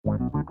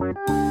Hey,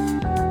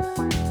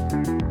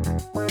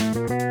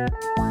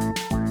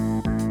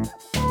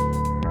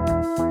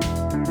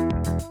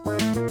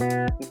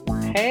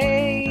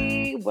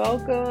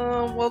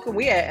 welcome.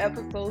 We at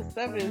episode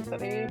 7, so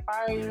they ain't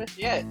firing us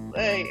yet.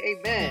 Hey,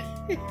 amen.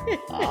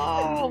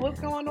 Oh,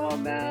 what's going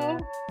on, Mel?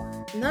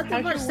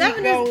 Nothing How's much. your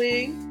week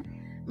going?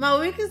 My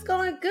week is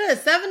going good.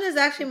 7 is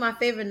actually my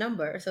favorite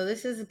number, so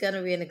this is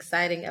gonna be an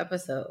exciting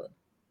episode.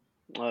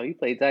 Oh, you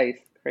play dice.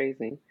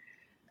 Crazy.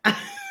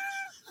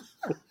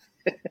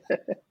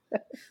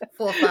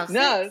 4, 5, 6.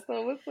 No,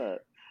 so what's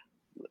up?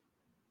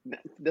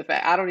 The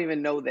fact I don't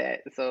even know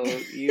that. So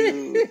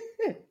you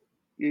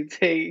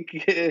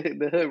take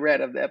the hood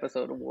rat of the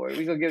episode award.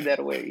 We're gonna give that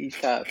away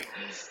each time.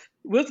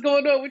 What's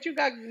going on? What you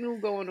got new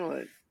going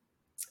on?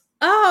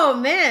 Oh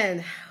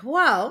man.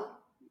 Well,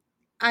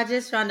 I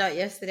just found out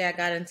yesterday I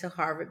got into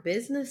Harvard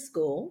Business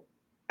School.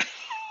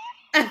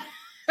 So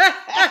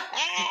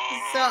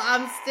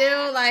I'm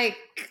still like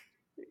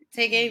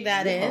taking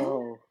that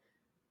in,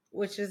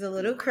 which is a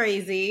little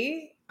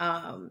crazy.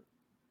 I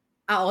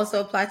also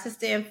applied to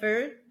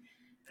Stanford.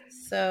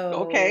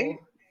 So Okay.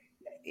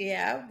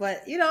 yeah,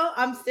 but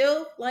I'm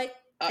still like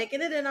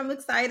taking it in. I'm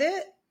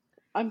excited.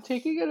 I'm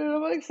taking it and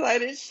I'm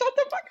excited. Shut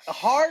the fuck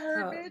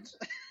Harvard, bitch.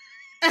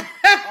 Oh.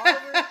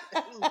 Harvard.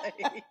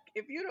 Like,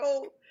 if you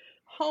don't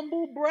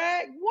humble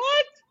brag,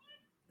 what?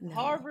 No.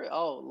 Harvard?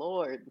 Oh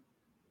Lord.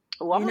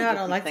 Well, I'm I gonna don't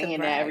just be like to saying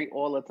brag. that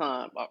all the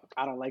time.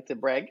 I don't like to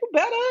brag. You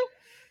better.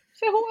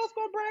 Say who else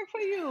gonna brag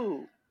for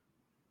you?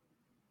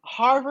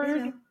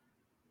 Harvard.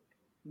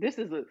 This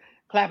is a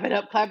clap it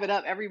up,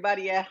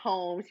 everybody at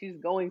home. She's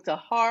going to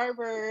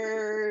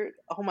Harvard.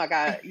 Oh my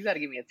God, you gotta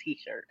give me a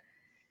t-shirt.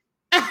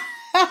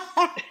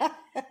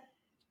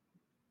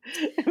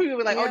 We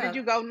were like, oh, did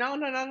you go? No.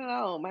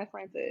 My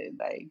friend said,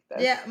 like,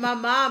 yeah, my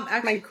mom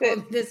actually makes called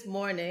sense. me this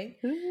morning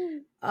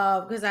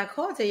because I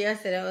called her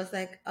yesterday. I was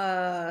like,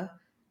 I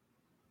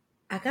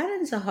got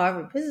into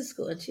Harvard Business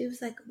School. And she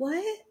was like,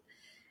 what?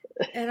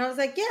 And I was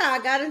like, yeah, I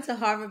got into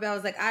Harvard, but I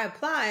was like, I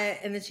applied.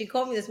 And then she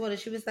called me this morning.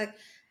 She was like,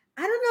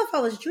 I don't know if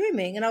I was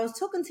dreaming. And I was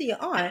talking to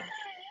your aunt.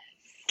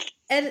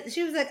 And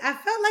she was like, I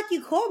felt like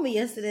you called me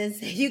yesterday and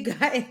said you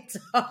got into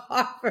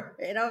Harvard.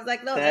 And I was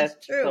like, no,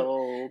 that's true.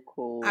 So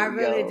cool. I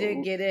really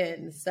did get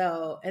in.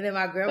 So, and then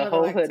my The grandmother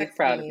whole like hood is texted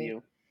proud of me.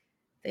 you.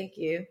 Thank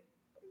you.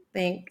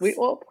 Thanks. We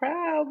all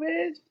proud,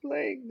 bitch.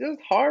 Like, just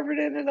Harvard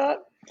in it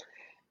up.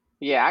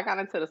 Yeah, I got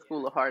into the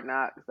School of Hard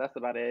Knocks. That's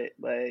about it.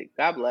 Like,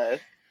 God bless.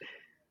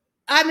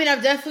 I mean,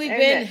 I've definitely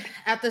Amen. been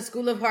at the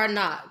School of Hard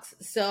Knocks.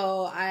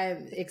 So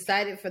I'm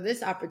excited for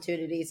this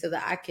opportunity so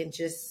that I can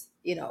just,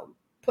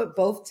 put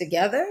both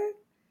together.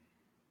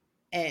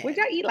 And, would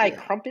y'all eat like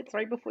crumpets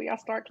right before y'all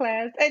start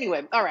class?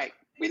 Anyway, all right.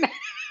 We're not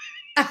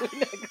good.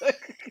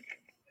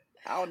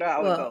 I don't know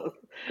how it goes.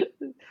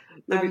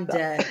 I'm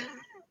dead.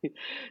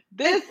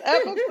 This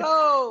episode.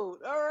 All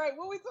right,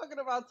 what are we talking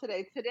about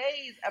today?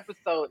 Today's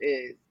episode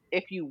is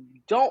if you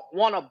don't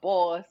want a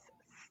boss,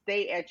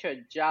 stay at your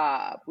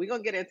job. We're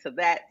going to get into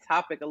that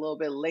topic a little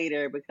bit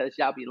later because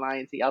y'all be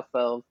lying to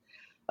yourselves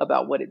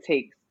about what it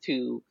takes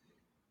to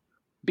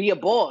be a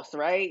boss,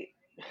 right?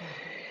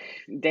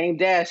 Dame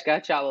Dash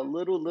got y'all a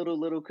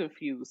little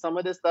confused. Some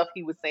of the stuff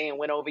he was saying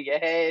went over your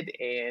head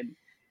and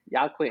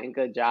y'all quitting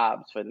good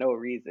jobs for no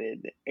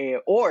reason,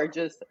 or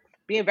just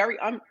being very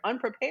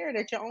unprepared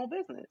at your own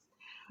business.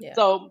 Yeah.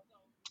 So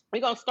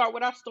we're going to start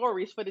with our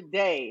stories for the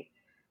day.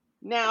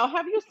 Now,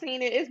 have you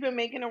seen it? It's been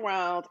making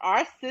around.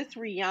 Our sis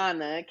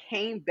Rihanna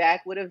came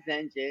back with a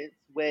vengeance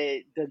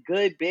with the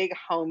good big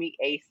homie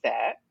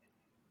ASAP.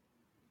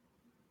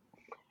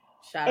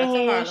 Shout out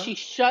to Harlem. She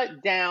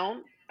shut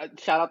down.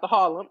 Shout out to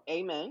Harlem.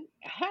 Amen.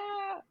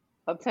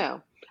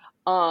 Uptown.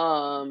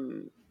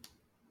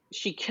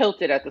 She killed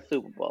it at the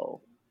Super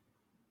Bowl.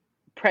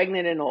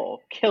 Pregnant and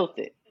all. Killed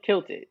it.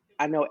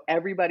 I know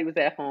everybody was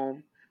at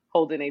home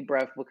holding their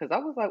breath because I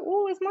was like,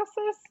 oh, it's my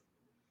sis.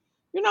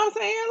 You know what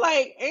I'm saying?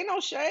 Like, ain't no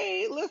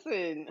shade.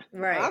 Listen,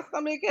 my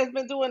stomach has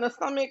been doing a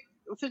stomach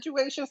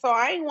situation, so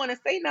I ain't want to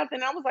say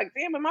nothing. I was like,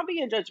 damn, am I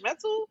being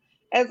judgmental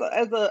as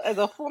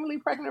a formerly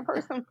pregnant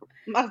person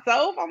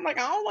myself? I'm like,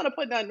 I don't want to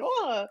put nothing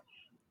on her,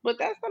 but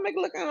that stomach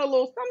looking a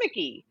little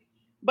stomachy.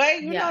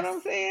 But you know what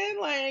I'm saying?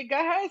 Like, go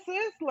ahead,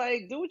 sis.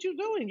 Like, do what you're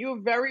doing. You're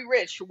very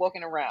rich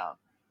walking around.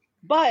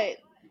 But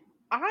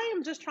I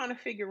am just trying to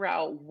figure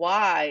out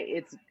why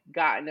it's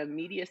gotten a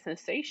media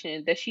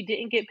sensation that she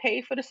didn't get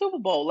paid for the Super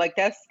Bowl.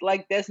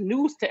 That's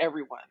news to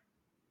everyone.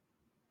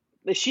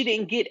 That she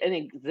didn't get an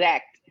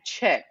exact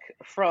check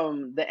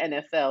from the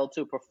NFL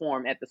to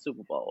perform at the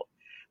Super Bowl.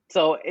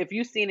 So if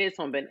you've seen it, it's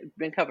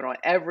been covered on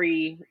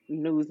every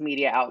news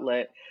media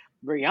outlet.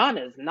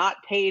 Rihanna's not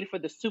paid for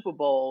the Super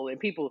Bowl, and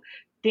people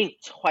think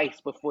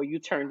twice before you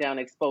turn down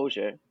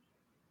exposure.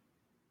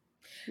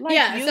 So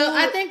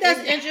I think that's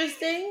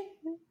interesting,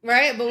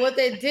 right? But what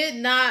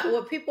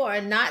people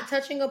are not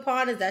touching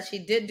upon is that she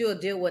did do a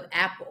deal with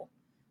Apple,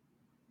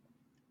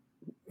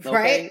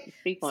 right?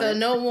 Speak on so it.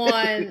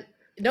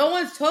 no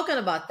one's talking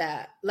about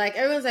that. Like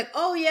everyone's like,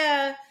 oh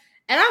yeah,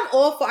 And I'm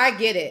all for, I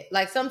get it.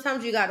 Like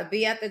sometimes you got to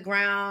be at the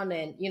ground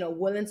and,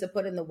 willing to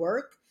put in the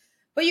work.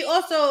 But you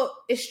also,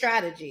 it's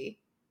strategy,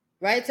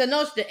 right? So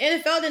no, the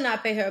NFL did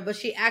not pay her, but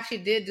she actually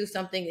did do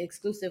something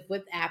exclusive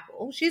with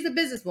Apple. She's a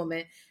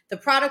businesswoman. The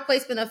product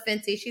placement of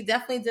Fenty, she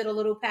definitely did a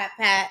little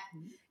pat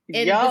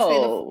in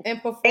between Yo, in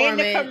and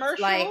the performance.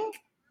 Like, commercial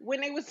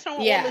when they was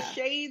showing all the yeah,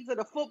 shades of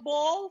the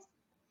footballs.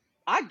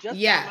 I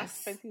just got my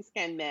yes. Fenty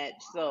Skin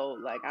match, so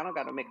like I don't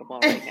got to make them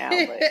on right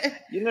now, but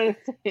you know what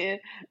I'm saying?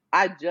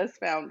 I just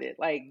found it.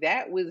 Like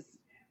that was,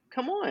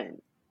 come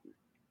on.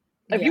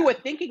 If you Yeah, were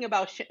thinking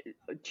about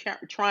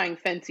trying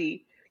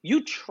Fenty,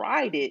 you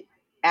tried it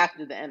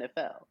after the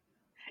NFL.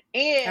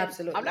 And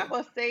I'm not absolutely.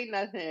 gonna say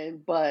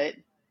nothing, but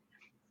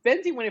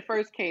Fenty when it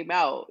first came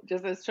out,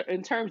 just as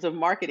in terms of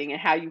marketing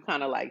and how you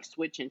kind of like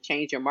switch and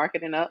change your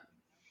marketing up.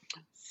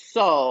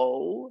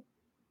 So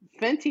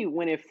Fenty,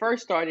 when it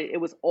first started, it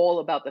was all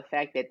about the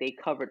fact that they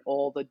covered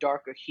all the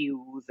darker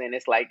hues, and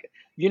it's like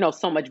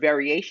so much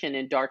variation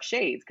in dark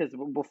shades. Because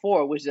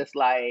before it was just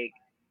like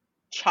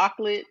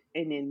chocolate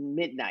and then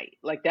midnight,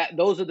 like that.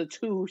 Those are the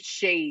two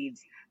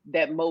shades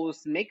that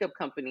most makeup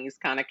companies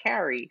kind of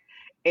carry.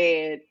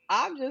 And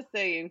I'm just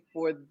saying,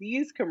 for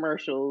these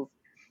commercials,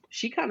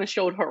 she kind of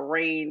showed her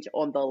range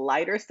on the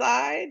lighter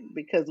side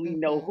because we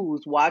know Hmm.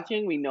 who's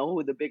watching, we know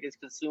who the biggest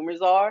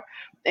consumers are.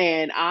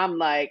 And I'm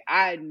like,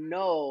 I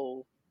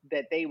know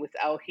that they was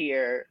out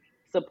here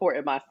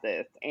supporting my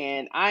sis,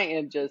 and I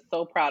am just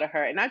so proud of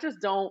her. And I just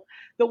don't,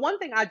 the one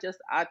thing I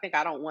think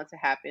I don't want to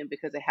happen,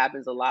 because it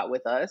happens a lot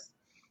with us,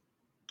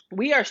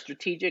 we are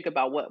strategic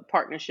about what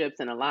partnerships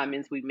and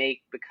alignments we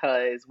make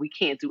because we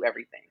can't do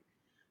everything.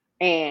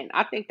 And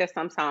I think that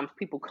sometimes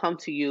people come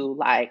to you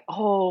like,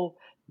 oh,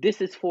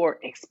 this is for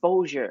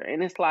exposure.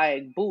 And it's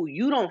like, boo,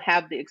 you don't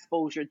have the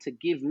exposure to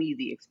give me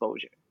the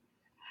exposure.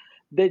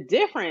 The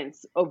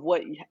difference of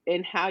what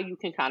and how you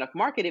can kind of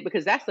market it,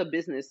 because that's a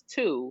business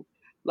too.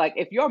 Like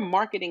if you're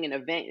marketing an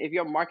event, if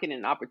you're marketing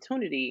an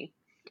opportunity,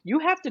 you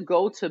have to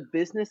go to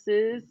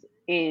businesses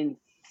and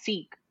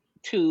seek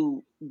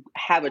to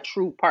have a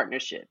true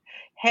partnership.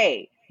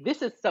 Hey,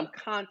 this is some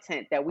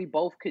content that we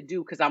both could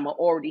do because I'm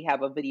already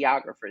have a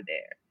videographer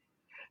there.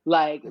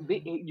 Like Hmm.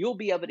 you'll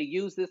be able to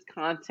use this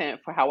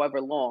content for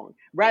however long,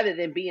 rather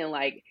than being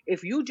like,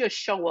 if you just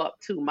show up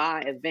to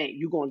my event,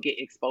 you're gonna get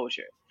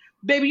exposure.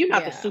 Baby, you're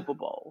not the Yeah. Super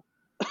Bowl.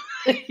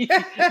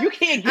 You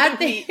can't I give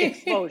me think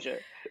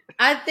exposure.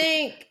 I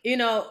think,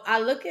 I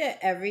look at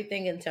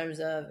everything in terms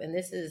of, and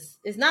this is,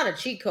 it's not a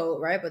cheat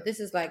code, right? But this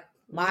is like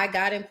Mhm. my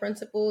guiding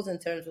principles in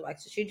terms of like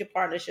strategic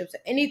partnerships,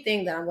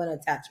 anything that I'm going to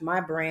attach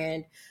my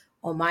brand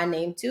or my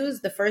name to.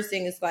 Is the first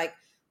thing is like,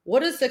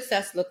 what does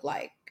success look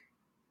like?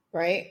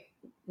 Right?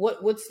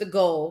 What's the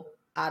goal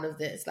out of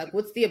this? Like,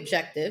 what's the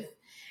objective?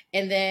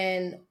 And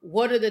then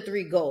what are the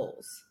three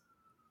goals?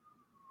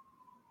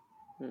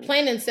 Mhm.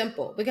 Plain and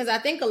simple. Because I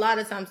think a lot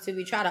of times too,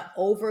 we try to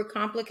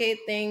overcomplicate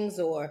things,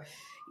 or,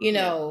 you Yeah,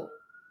 know,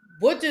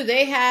 what do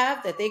they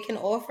have that they can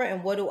offer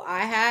and what do I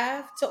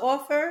have to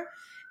offer?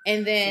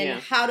 And then yeah,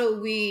 how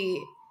do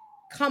we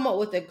come up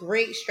with a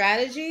great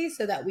strategy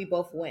so that we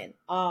both win?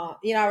 I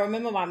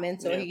remember my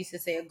mentor, yeah, he used to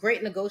say a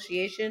great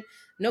negotiation,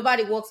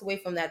 nobody walks away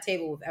from that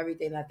table with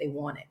everything that they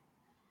wanted.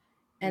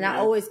 And I yeah,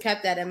 always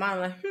kept that in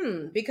mind. I'm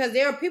like, because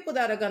there are people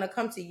that are going to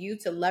come to you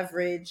to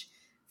leverage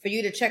for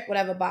you to check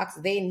whatever box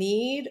they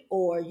need,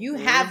 or you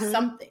have hmm,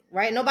 something,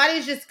 right?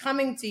 Nobody's just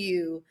coming to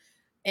you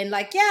and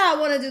like, yeah, I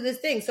want to do this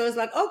thing. So it's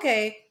like,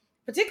 okay,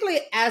 particularly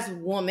as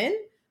women,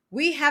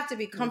 we have to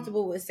be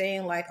comfortable with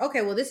saying like,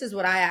 okay, well, this is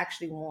what I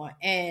actually want.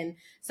 And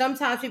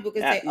sometimes people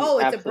can say, oh,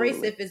 it's absolutely.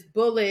 abrasive, it's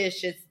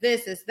bullish, it's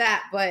this, it's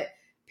that. But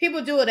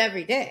people do it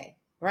every day,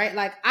 right?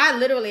 Like I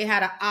literally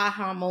had an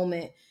aha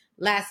moment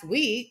last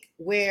week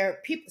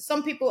where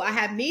some people, I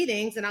had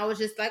meetings and I was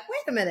just like,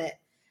 wait a minute,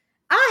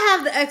 I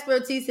have the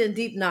expertise and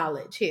deep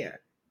knowledge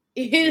here.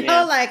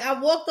 Yeah, Like I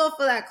walked off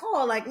of that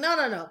call, like,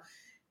 no.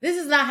 This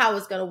is not how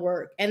it's gonna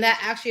work. And that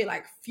actually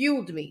like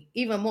fueled me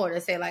even more to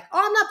say, like,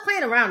 oh, I'm not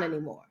playing around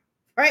anymore.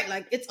 Right?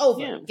 Like it's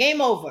over. yeah,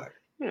 Game over.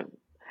 yeah.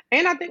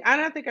 And I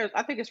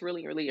think it's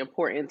really, really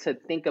important to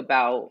think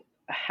about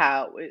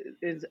how it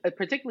is,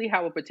 particularly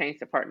how it pertains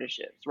to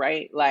partnerships,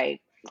 right?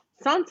 Like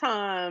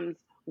sometimes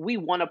we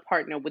want to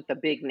partner with the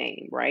big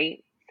name,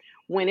 right?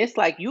 When it's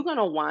like you're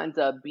gonna wind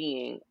up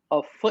being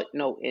a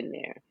footnote in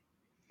there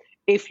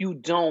if you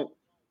don't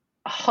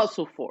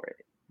hustle for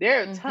it.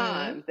 There are Mm-hmm.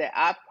 times that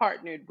I've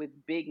partnered with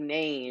big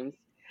names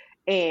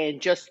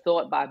and just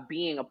thought by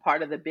being a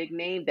part of the big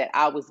name that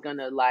I was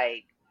gonna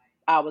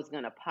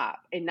pop,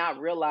 and not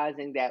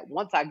realizing that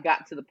once I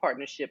got to the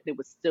partnership there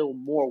was still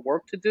more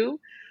work to do.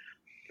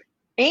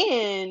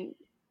 And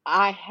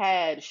I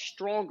had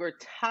stronger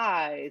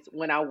ties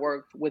when I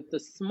worked with the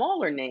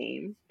smaller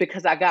name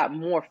because I got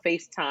more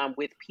FaceTime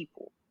with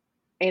people.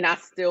 And I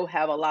still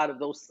have a lot of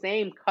those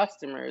same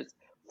customers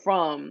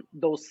from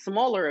those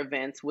smaller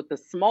events with the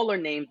smaller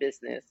name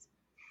business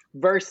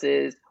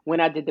versus when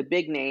I did the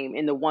big name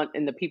and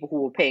the people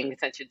who were paying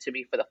attention to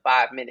me for the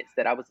 5 minutes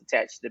that I was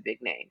attached to the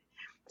big name.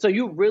 So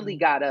Mm-hmm.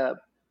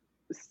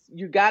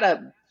 you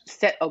gotta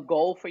set a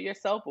goal for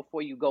yourself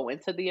before you go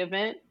into the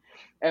event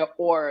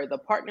or the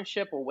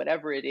partnership or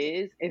whatever it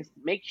is, and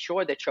make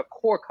sure that your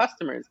core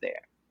customer is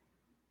there.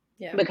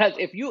 Yeah. Because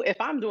if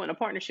I'm doing a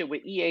partnership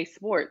with EA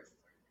Sports,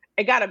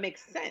 it got to make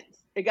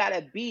sense. It got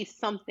to be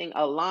something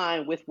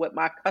aligned with what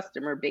my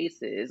customer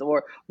base is,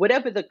 or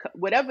whatever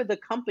the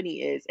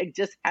company is. It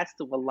just has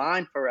to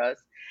align for us.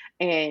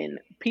 And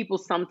people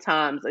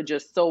sometimes are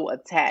just so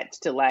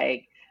attached to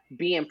like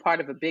being part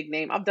of a big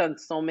name. I've done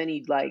so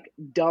many like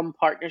dumb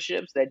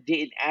partnerships that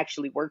didn't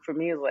actually work for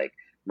me. It's like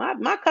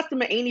my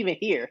customer ain't even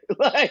here.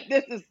 Like,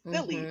 this is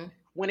silly. Mm-hmm.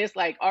 When it's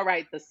like, all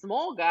right, the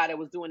small guy that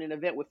was doing an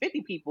event with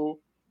 50 people,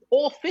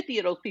 all 50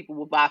 of those people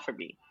will buy from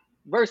me,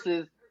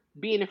 versus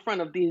being in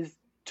front of these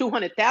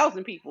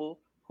 200,000 people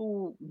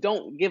who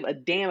don't give a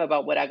damn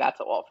about what I got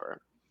to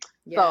offer.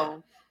 Yeah.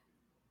 So,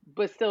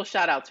 but still,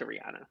 shout out to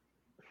Rihanna.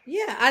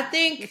 Yeah, I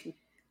think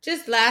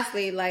just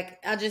lastly,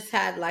 like I just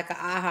had like an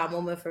aha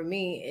moment for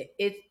me.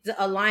 It's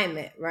the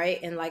alignment, right?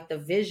 And like the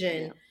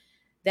vision Yeah.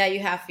 that you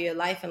have for your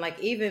life. And like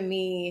even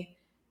me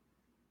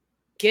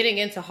getting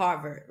into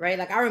Harvard, right?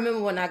 Like I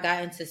remember when I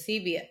got into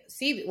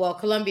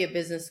Columbia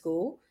Business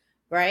School,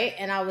 right?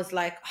 And I was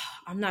like, oh,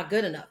 I'm not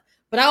good enough.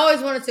 But I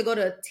always wanted to go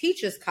to a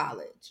teacher's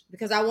college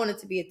because I wanted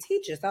to be a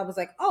teacher. So I was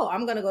like, oh,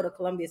 I'm going to go to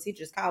Columbia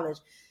Teachers College.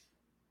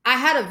 I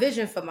had a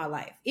vision for my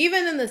life.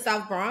 Even in the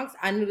South Bronx,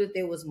 I knew that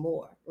there was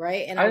more,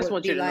 right? And I I just would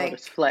want be you to like,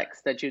 notice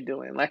flex that you're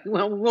doing. Like,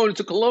 well, I'm going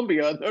to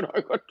Columbia, and then I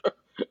got to,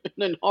 and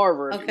then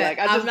Harvard. okay, Like,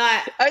 I'm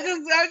not.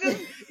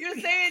 you're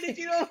saying that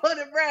you don't want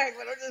to brag,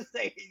 but I'm just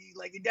saying,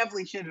 like, you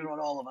definitely shitted on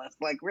all of us.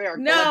 Like, we are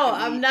No,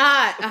 collectively I'm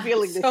not. I'm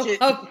feeling the so shit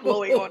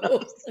flowing on humble.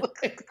 us.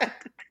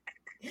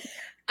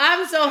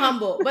 I'm so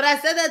humble. But I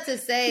said that to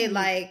say,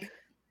 like,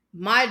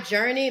 my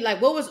journey, like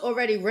what was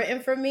already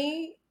written for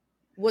me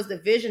was the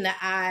vision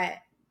that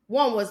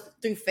one was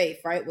through faith,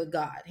 right? With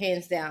God,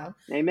 hands down.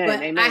 Amen.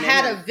 But Amen. I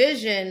had amen. a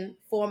vision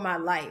for my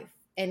life.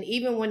 And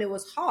even when it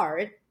was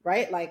hard,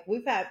 right? Like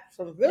we've had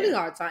some really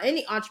hard time.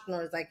 Any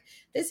entrepreneur is like,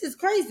 this is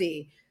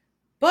crazy.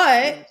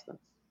 But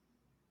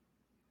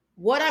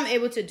what I'm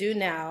able to do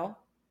now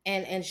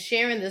and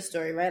sharing this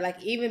story, right?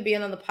 Like even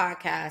being on the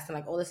podcast and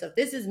like all this stuff,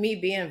 this is me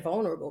being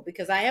vulnerable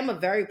because I am a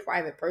very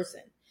private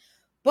person.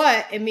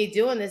 But in me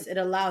doing this, it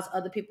allows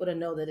other people to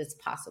know that it's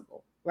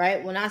possible,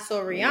 right? When I saw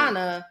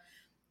Rihanna,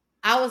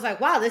 I was like,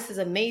 wow, this is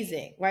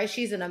amazing, right?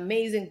 She's an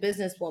amazing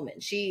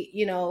businesswoman. She,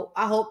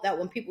 I hope that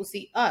when people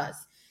see us,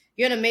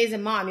 you're an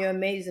amazing mom, you're an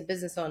amazing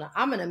business owner.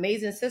 I'm an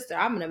amazing sister.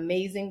 I'm an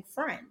amazing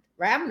friend,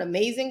 right? I'm an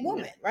amazing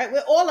woman, right?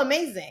 We're all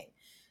amazing.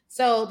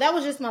 So that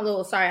was just my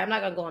little, sorry, I'm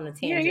not going to go on a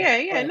tangent.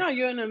 Yeah. No,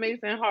 you're an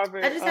amazing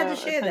Harvard I just had to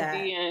share that.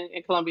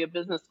 and Columbia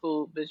Business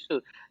School.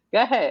 Go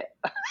ahead.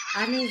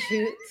 I need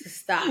you to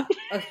stop,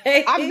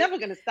 okay? I'm never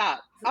going to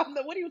stop.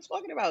 What are you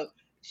talking about?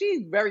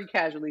 She very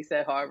casually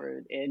said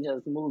Harvard and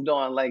just moved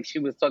on like she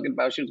was talking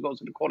about she was going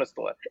to the corner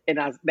store. And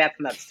that's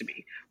nuts to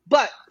me.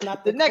 But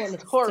the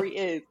next story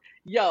is,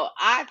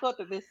 I thought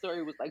that this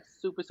story was like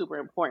super, super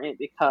important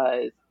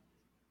because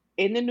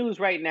in the news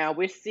right now,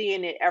 we're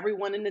seeing it.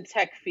 Everyone in the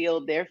tech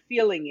field, they're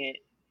feeling it.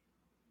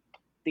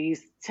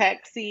 These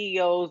tech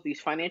CEOs,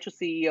 these financial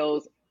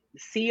CEOs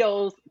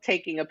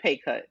taking a pay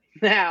cut.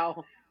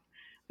 Now,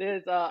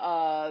 there's the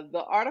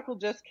article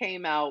just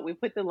came out. We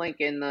put the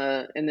link in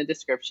the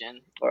description,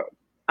 or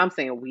I'm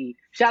saying we.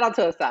 Shout out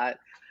to Asad.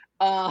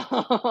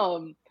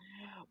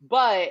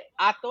 But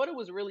I thought it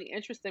was really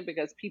interesting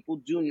because people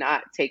do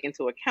not take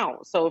into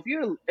account. So if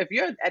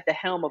you're at the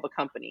helm of a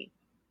company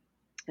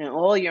and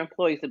all your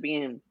employees are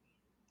being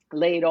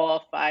laid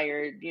off,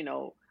 fired,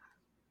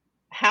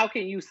 how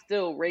can you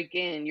still rake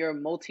in your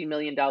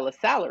multi-million-dollar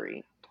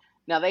salary?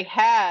 Now they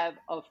have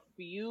a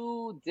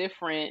few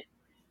different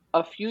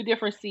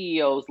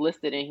CEOs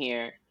listed in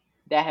here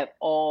that have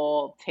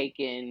all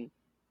taken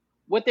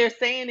what they're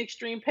saying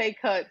extreme pay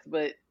cuts,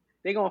 but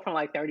they're going from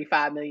like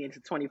 35 million to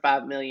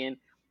 25 million.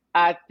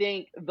 I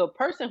think the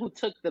person who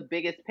took the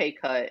biggest pay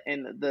cut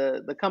and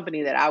the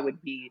company that I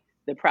would be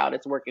the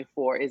proudest working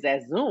for is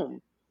at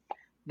Zoom.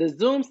 The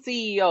Zoom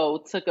CEO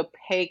took a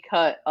pay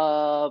cut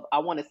of, I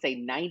want to say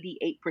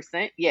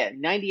 98%. Yeah,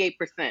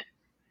 98%.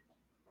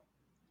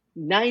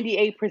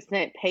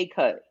 98% pay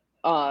cut.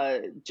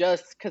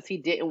 Just because he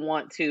didn't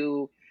want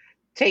to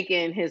take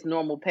in his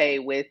normal pay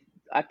with,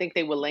 I think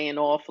they were laying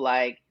off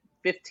like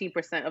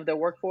 15% of their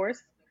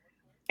workforce.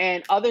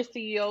 And other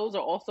CEOs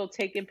are also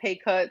taking pay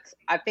cuts.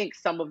 I think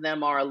some of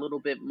them are a little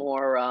bit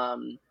more,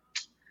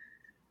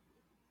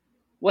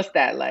 what's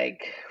that,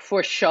 like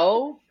for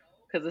show?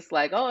 Because it's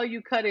like, oh,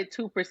 you cut it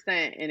 2%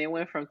 and it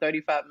went from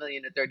 35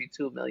 million to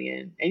 32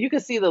 million. And you can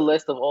see the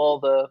list of all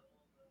the,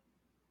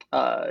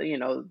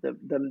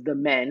 the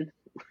men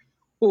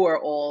who are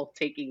all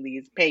taking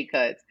these pay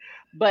cuts.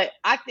 But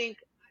I think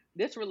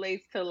this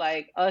relates to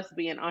like us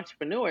being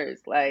entrepreneurs.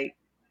 Like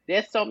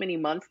there's so many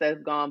months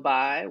that's gone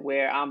by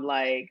where I'm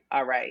like,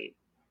 all right,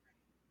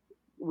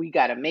 we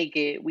got to make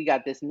it. We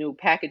got this new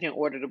packaging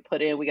order to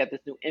put in. We got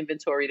this new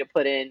inventory to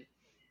put in.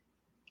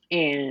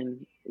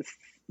 And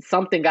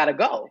something got to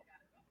go.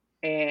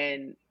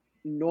 And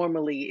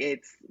normally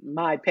it's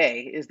my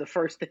pay is the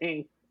first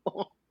thing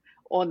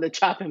on the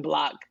chopping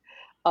block,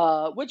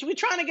 which we're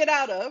trying to get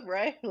out of,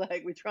 right?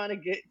 Like we're trying to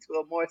get to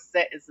a more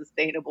set and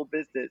sustainable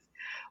business.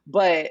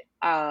 But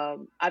I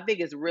think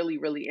it's really,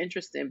 really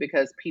interesting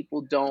because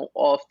people don't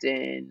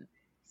often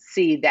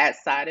see that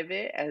side of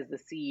it as the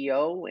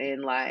CEO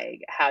and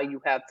like how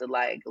you have to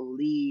like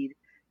lead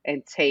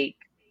and take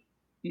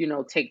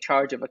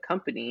charge of a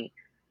company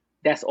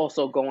that's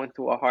also going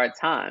through a hard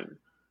time.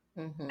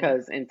 Hmm.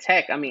 Because in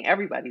tech, I mean,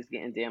 everybody's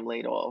getting damn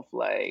laid off.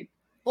 Like,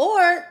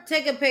 Or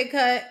take a pay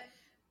cut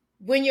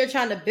when you're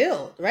trying to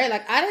build, right?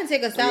 Like I didn't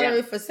take a yeah,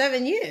 salary for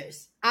 7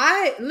 years.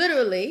 I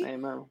literally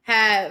amen.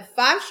 had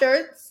 5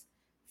 shirts,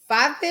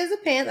 5 pairs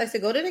of pants. I used to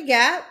go to the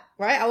Gap,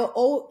 right? I would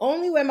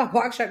only wear my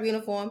barbershop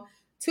uniform,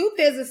 2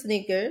 pairs of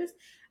sneakers.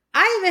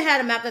 I even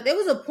had a map that there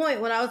was a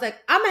point when I was like,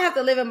 I'm gonna have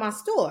to live in my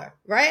store,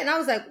 right? And I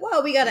was like,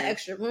 well, we got an Mm,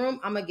 extra room.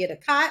 I'm gonna get a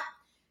cot.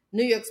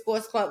 New York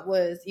Sports Club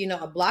was,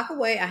 a block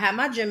away. I had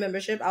my gym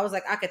membership. I was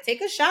like, I could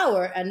take a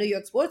shower at New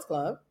York Sports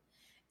Club,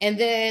 and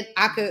then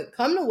I could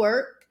come to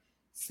work,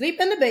 sleep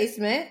in the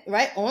basement,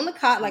 right, on the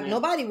cot, like yeah,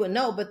 nobody would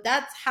know. But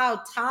that's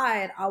how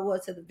tied I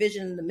was to the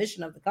vision and the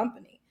mission of the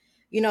company.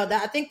 That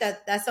I think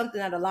that's something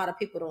that a lot of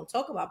people don't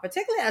talk about,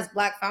 particularly as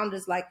Black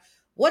founders. Like,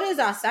 what is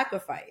our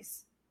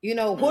sacrifice?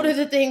 What are mm,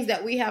 the things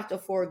that we have to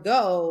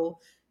forego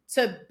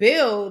to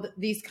build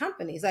these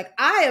companies? Like,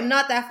 I am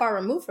not that far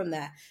removed from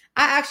that.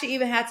 I actually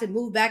even had to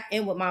move back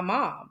in with my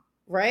mom,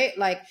 right?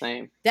 Like,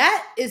 same.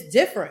 that is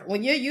different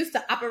when you're used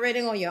to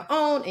operating on your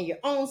own in your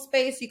own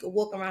space. You can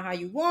walk around how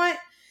you want.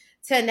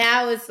 To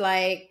now, it's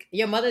like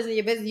your mother's in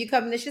your business. You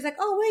come in, and she's like,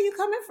 "Oh, where are you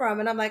coming from?"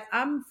 And I'm like,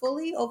 "I'm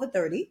fully over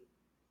 30,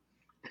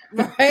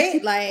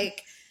 right?"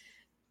 Like,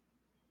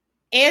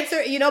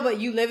 answer, but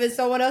you live in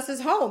someone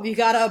else's home. You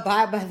gotta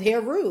abide by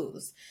their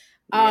rules.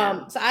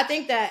 Yeah, So I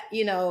think that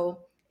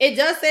it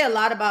does say a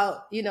lot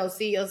about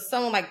CEOs.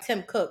 Someone like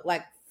Tim Cook,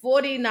 like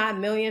 49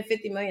 million,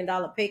 $50 million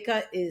pay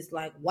cut is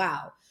like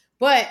wow.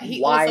 But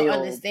he also wild.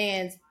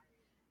 understands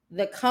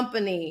the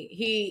company.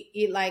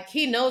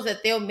 He knows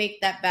that they'll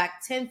make that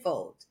back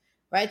tenfold,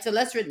 right? So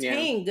let's Yeah,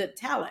 retain good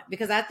talent,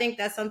 because I think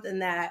that's something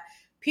that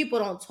people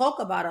don't talk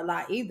about a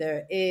lot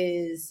either,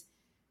 is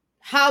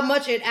how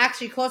much it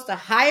actually costs to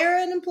hire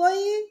an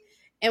employee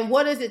and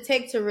what does it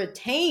take to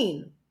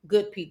retain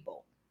good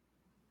people.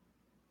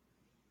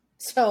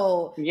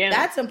 So yeah,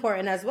 that's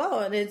important as well,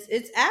 and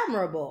it's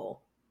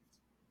admirable.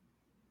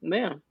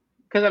 yeah.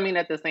 Because I mean,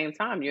 at the same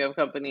time, you have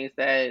companies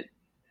that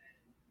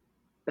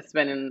are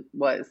spending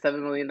what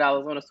 $7 million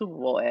on a Super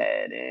Bowl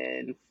ad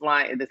and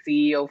flying. The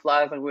CEO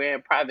flies like we're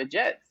in private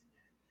jets.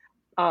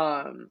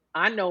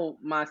 I know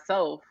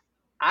myself.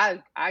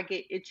 I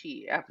get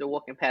itchy after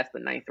walking past the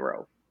ninth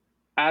row.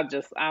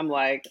 I'm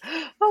like,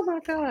 oh my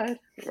God,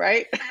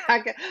 right? I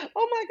get,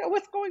 oh my God,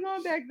 what's going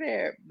on back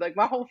there? Like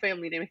my whole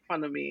family, they make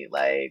fun of me.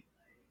 Like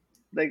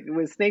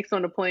when Snakes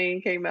on the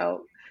Plane came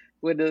out,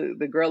 where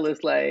the girl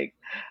is like,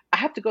 I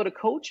have to go to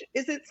Coach.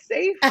 Is it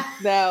safe?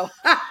 Now,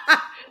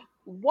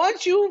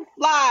 once you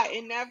fly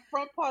in that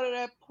front part of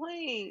that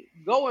plane,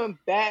 going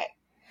back,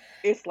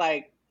 it's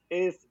like,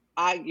 it's,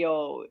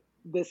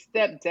 the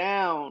step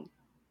down.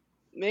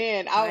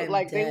 Man, I I am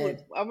like they would.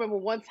 dead. I remember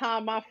one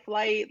time my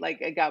flight,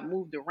 like it got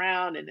moved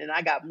around, and then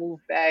I got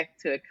moved back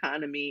to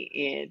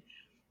economy, and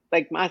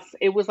like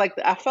it was like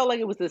I felt like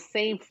it was the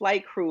same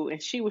flight crew,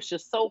 and she was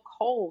just so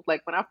cold.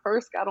 Like when I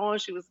first got on,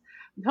 she was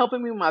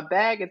helping me with my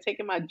bag and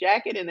taking my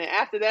jacket, and then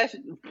after that,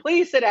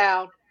 please sit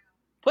down,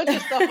 put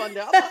your stuff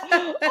under. I'm like,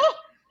 oh,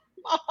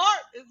 my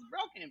heart is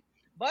broken.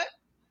 But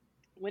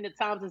when the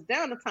times is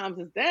down, the times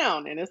is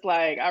down. And it's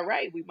like, all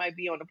right, we might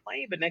be on the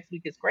plane, but next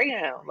week is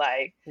Greyhound.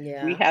 Like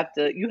Yeah.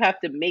 you have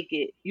to make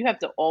it, you have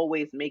to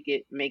always make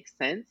it make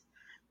sense.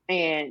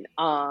 And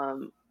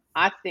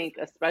I think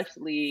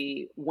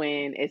especially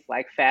when it's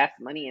like fast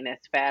money and as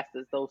fast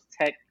as those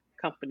tech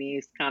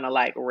companies kind of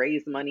like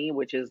raise money,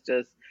 which is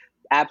just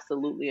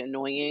absolutely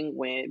annoying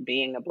when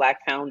being a black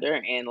founder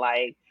and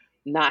like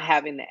not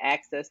having the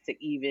access to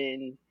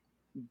even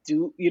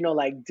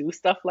like do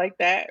stuff like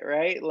that,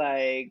 right?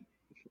 Like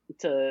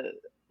to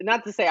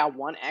not to say I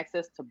want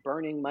access to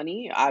burning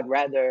money. I'd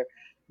rather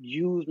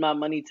use my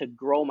money to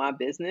grow my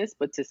business,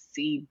 but to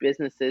see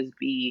businesses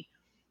be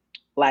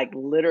like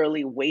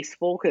literally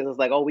wasteful because it's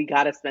like, oh, we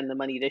got to spend the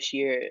money this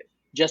year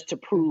just to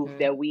prove Hmm.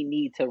 that we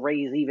need to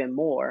raise even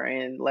more.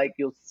 And like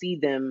you'll see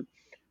them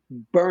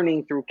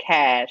burning through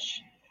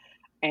cash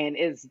and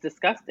it's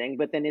disgusting.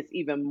 But then it's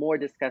even more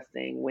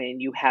disgusting when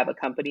you have a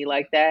company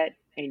like that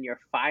and you're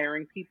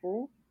firing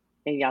people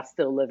and y'all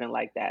still living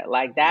like that.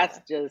 Like Yeah.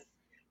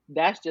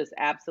 that's just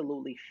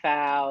absolutely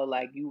foul.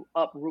 Like you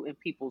uprooting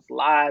people's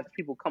lives.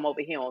 People come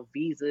over here on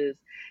visas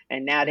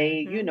and now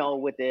they,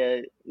 Hmm. with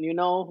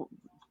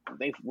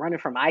they running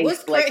from ICE.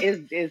 What's Like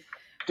crazy? it's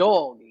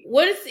doggy.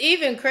 What's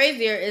even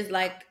crazier is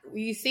like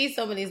you see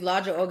some of these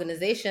larger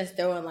organizations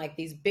throwing like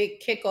these big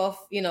kickoff,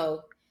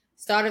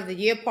 start of the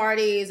year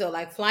parties, or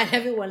like flying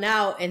everyone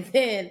out, and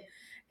then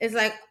it's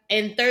like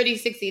in 30,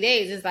 60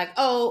 days, it's like,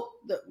 oh,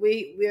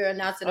 we're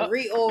announcing a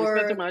We spent too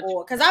reorg, much.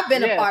 or because I've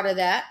been a Yeah. part of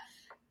that,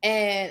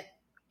 and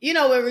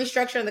we're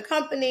restructuring the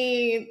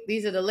company.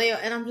 These are the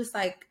layout, and I'm just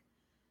like,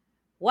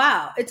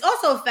 wow. It's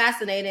also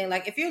fascinating.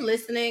 Like, if you're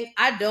listening,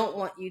 I don't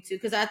want you to,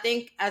 because I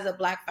think as a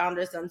Black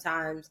founder,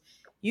 sometimes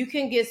you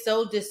can get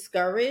so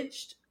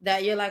discouraged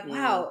that you're like,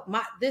 wow,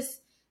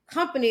 this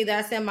company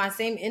that's in my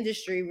same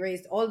industry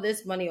raised all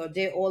this money or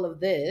did all of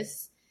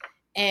this,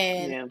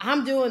 and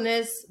I'm doing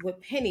this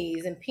with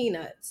pennies and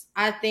peanuts.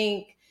 I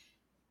think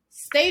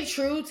stay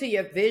true to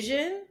your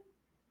vision,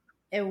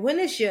 and when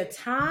it's your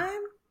time,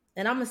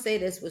 and I'm gonna say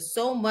this with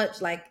so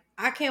much, like,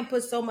 I can't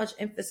put so much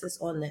emphasis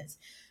on this.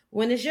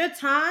 When it's your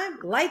time,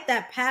 light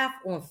that path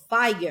on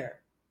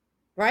fire,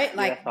 right?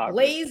 Like,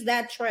 blaze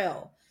that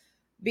trail,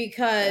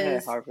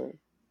 because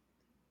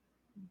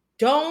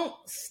don't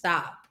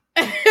stop.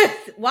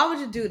 Why would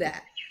you do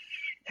that?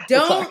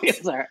 Don't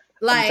Sorry.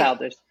 like, I'm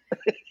childish.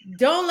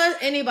 Don't let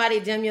anybody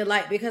dim your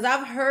light, because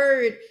I've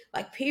heard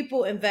like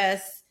people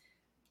invest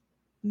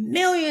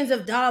millions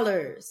of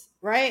dollars,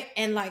 right?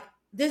 And like,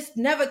 this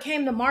never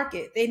came to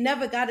market. They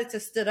never got it to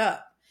stood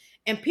up.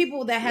 And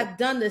people that have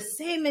done the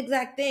same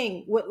exact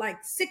thing with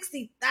like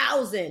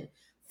 60,000,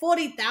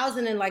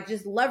 40,000, and like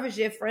just leverage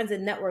their friends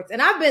and networks.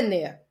 And I've been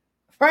there,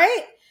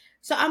 right?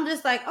 So I'm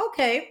just like,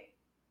 okay,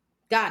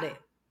 got it.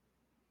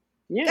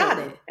 Yeah. Got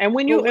it. And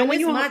when you when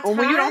you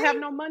don't have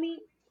no money,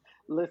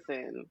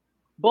 listen.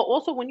 But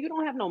also, when you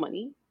don't have no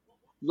money,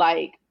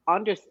 like,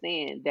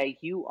 understand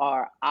that you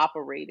are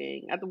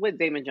operating at what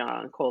Damon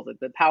John calls it,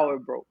 the power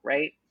broke,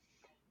 right?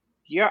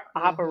 You're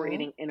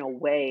operating in a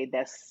way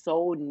that's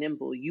so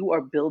nimble. You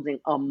are building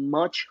a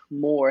much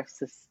more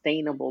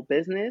sustainable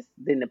business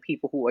than the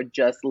people who are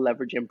just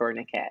leveraging,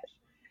 burning cash.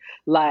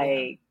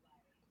 Like,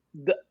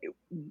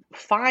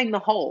 find the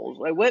holes.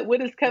 Like, what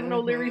does Kevin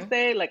O'Leary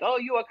say? Like, oh,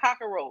 you a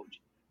cockroach.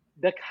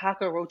 The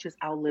cockroaches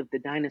outlive the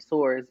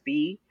dinosaurs,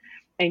 B.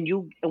 And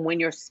when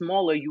you're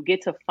smaller, you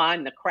get to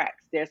find the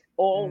cracks. There's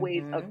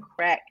always a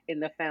crack in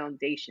the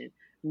foundation.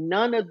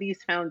 None of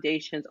these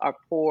foundations are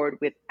poured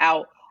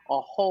without a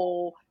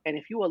hole. And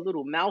if you a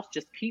little mouse,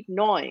 just keep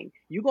gnawing.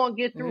 You're going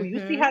to get through.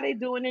 You see how they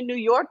doing in New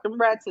York?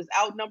 Them rats is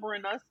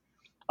outnumbering us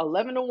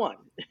 11-1.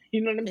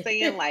 You know what I'm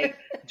saying? Like,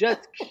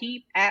 just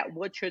keep at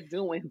what you're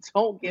doing.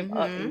 Don't give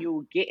up, and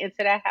you'll get into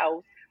that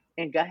house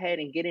and go ahead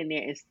and get in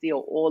there and steal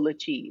all the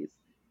cheese.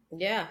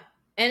 Yeah.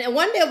 And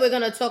one day we're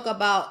going to talk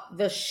about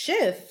the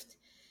shift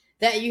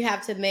that you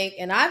have to make.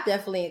 And I've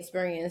definitely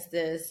experienced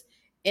this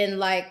in,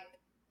 like,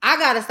 I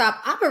got to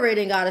stop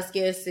operating out of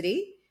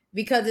scarcity,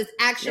 because it's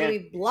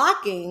actually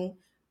blocking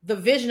the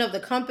vision of the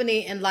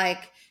company. And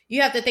like,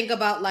 you have to think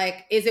about,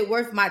 like, is it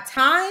worth my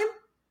time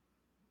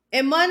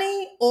and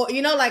money? Or,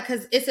 like,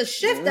 cause it's a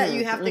shift that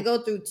you have to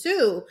go through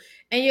too.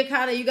 And you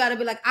got to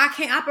be like, I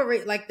can't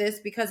operate like this,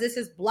 because this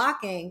is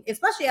blocking,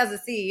 especially as a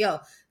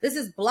CEO, this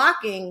is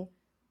blocking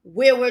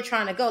where we're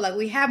trying to go. Like,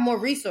 we have more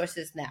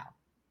resources now,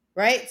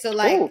 right? So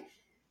like,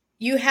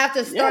 you have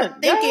to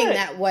start thinking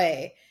that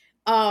way,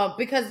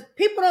 because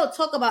people don't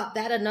talk about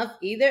that enough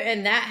either.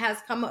 And that has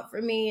come up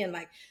for me, and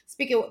like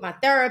speaking with my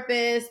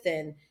therapist,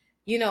 and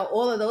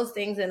all of those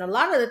things, and a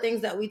lot of the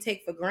things that we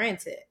take for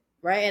granted,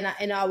 right?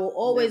 And I will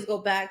always go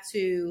back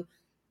to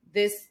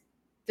the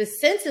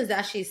sentence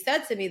that she said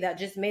to me that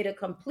just made a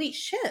complete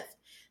shift.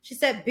 She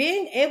said,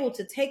 being able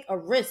to take a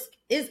risk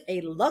is a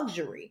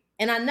luxury.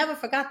 And I never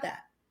forgot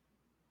that.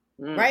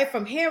 Right?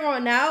 From here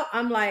on out,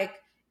 I'm like,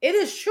 it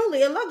is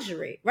truly a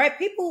luxury, right?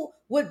 People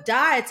would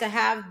die to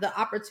have the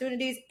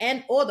opportunities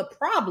and or the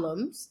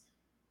problems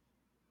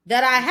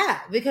that I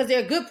have, because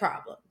they're good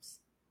problems.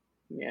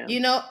 Yeah.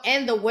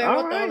 And the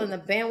wherewithal and the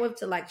bandwidth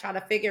to like try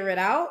to figure it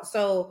out.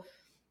 So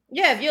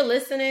yeah, if you're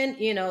listening,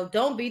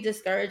 don't be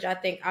discouraged. I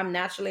think I'm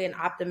naturally an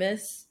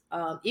optimist.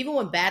 Even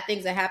when bad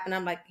things are happening,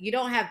 I'm like, you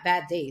don't have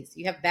bad days.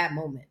 You have bad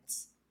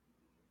moments,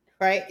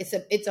 right?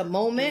 It's a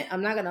moment.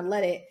 I'm not going to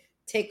let it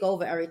take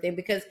over everything,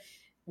 because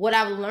what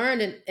I've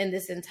learned in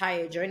this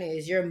entire journey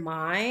is your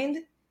mind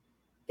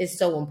is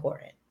so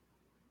important.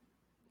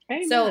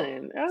 Amen. So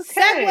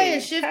segue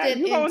and shifted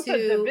into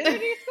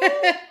divinity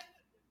school.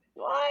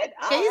 What?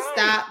 Can you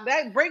stop?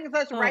 That brings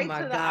us right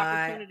to the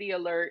opportunity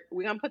alert.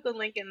 We're gonna put the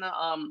link in the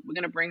we're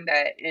gonna bring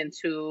that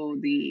into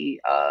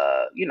the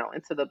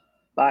into the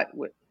bot,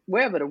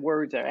 wherever the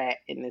words are at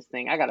in this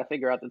thing. I gotta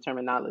figure out the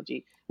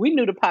terminology. We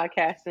knew the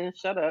podcasting.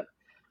 Shut up.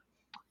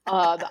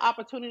 The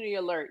opportunity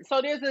alert.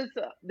 So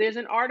there's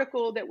an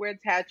article that we're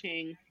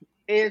attaching.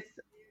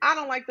 I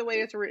don't like the way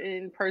it's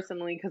written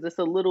personally, because it's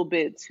a little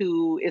bit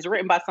too. It's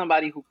written by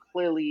somebody who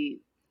clearly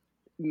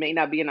may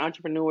not be an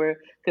entrepreneur,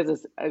 because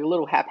it's a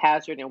little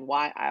haphazard, and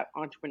why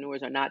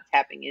entrepreneurs are not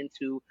tapping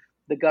into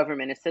the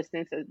government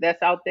assistance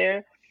that's out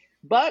there.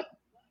 But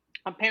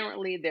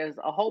apparently there's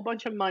a whole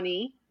bunch of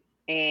money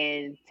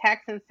and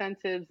tax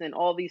incentives and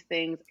all these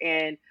things.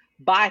 And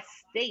by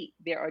state,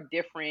 there are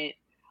different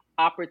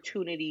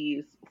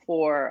opportunities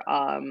for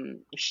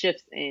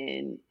shifts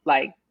in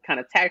like kind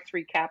of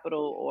tax-free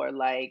capital, or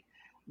like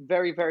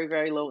very, very,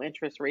 very low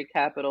interest rate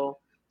capital.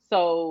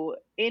 So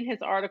in his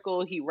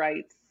article, he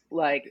writes,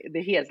 Like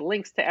he has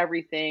links to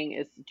everything.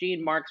 It's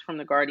Gene Marks from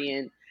The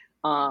Guardian.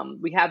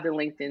 We have the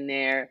LinkedIn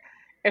there.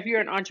 If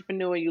you're an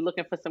entrepreneur, you're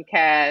looking for some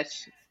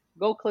cash,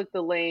 go click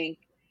the link.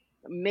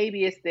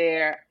 Maybe it's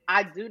there.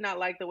 I do not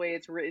like the way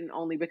it's written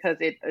only because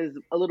it is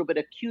a little bit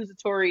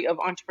accusatory of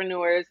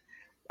entrepreneurs.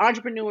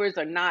 Entrepreneurs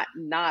are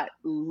not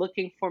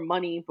looking for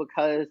money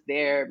because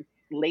they're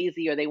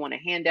lazy or they want a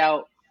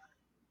handout.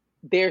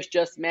 There's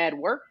just mad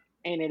work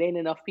and it ain't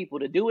enough people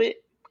to do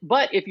it.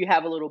 But if you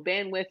have a little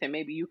bandwidth and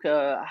maybe you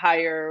could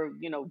hire,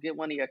 get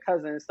one of your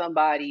cousins,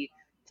 somebody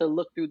to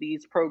look through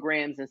these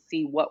programs and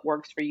see what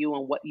works for you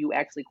and what you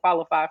actually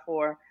qualify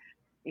for.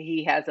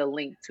 He has a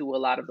link to a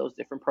lot of those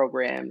different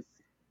programs.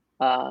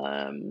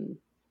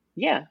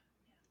 Yeah.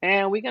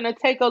 And we're going to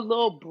take a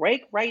little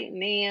break right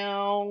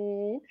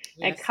now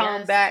and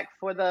come back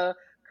for the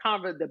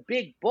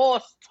big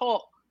boss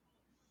talk.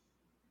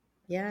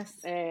 Yes.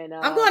 And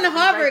I'm going to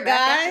Harvard,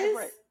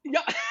 guys.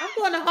 I'm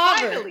going to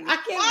Harvard. Finally, I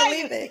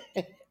can't believe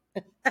it.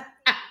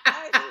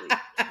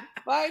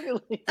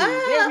 Finally.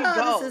 There we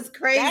go. This is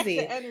crazy.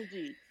 That's the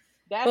energy.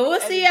 But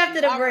we'll see you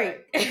after the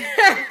break.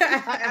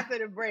 After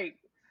the break.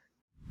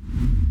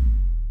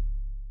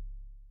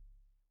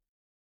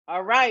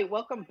 All right.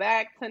 Welcome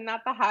back to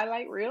Not the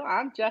Highlight Reel.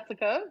 I'm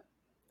Jessica.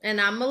 And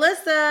I'm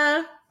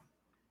Melissa.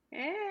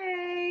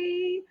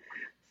 Hey.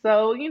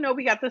 So,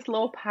 we got this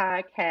little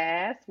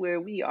podcast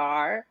where we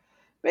are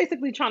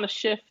basically trying to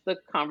shift the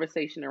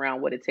conversation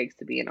around what it takes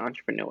to be an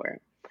entrepreneur.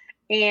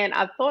 And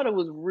I thought it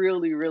was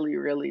really, really,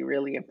 really,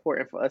 really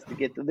important for us to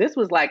get to. This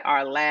was like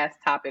our last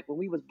topic when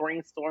we was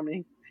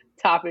brainstorming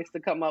topics to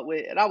come up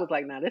with. And I was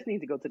like, nah, this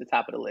needs to go to the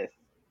top of the list.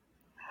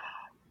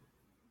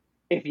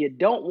 If you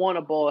don't want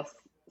a boss,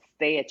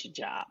 stay at your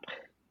job.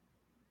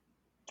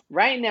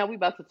 Right now, we're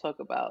about to talk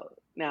about,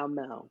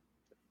 Mel,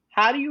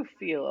 how do you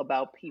feel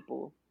about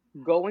people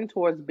going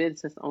towards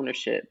business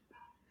ownership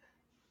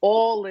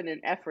all in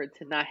an effort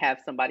to not have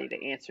somebody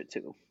to answer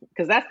to?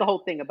 Because that's the whole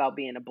thing about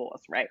being a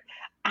boss, right?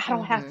 I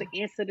don't have to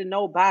answer to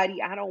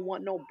nobody. I don't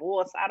want no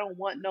boss. I don't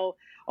want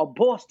a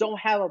boss don't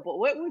have a boss.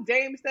 What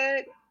James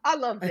said? I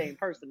love James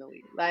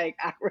personally. Like,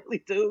 I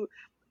really do.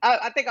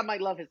 I think I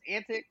might love his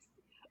antics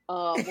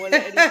more than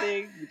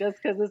anything,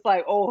 just because it's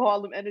like old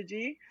Harlem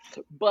energy.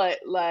 But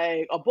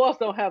like, a boss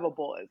don't have a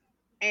boss.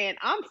 And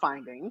I'm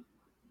finding,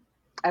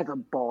 as a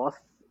boss,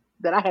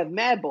 that I have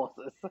mad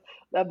bosses.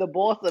 I'm the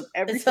boss of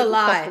every single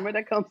customer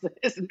that comes in.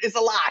 It's a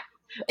lie.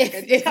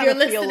 If you're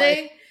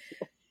listening,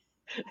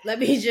 let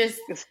me just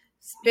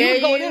spare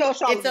you.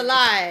 It's a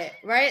lie,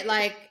 right?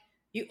 Like,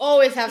 you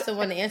always have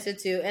someone to answer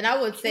to. And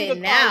I would say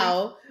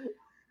now,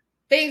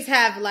 things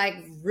have like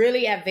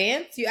really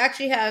advanced. You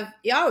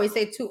always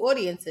say two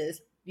audiences.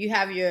 You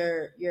have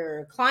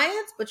your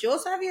clients, but you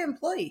also have your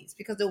employees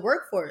because the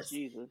workforce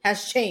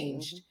has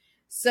changed. Mm-hmm.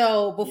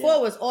 So before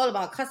it was all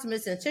about customer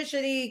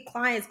centricity,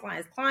 clients,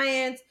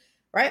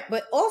 right?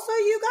 But also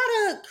you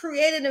got to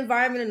create an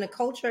environment and a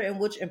culture in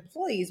which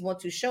employees want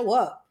to show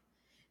up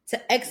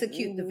to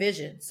execute the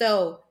vision.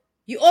 So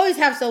you always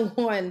have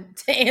someone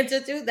to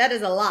answer to. That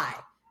is a lie.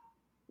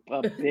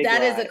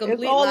 That is a complete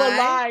lie. It's all a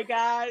lie,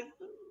 guys.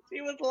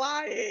 She was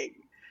lying.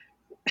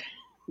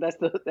 That's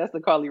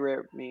the Carly Rae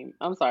meme.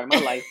 I'm sorry,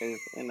 my life is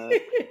in a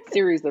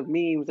series of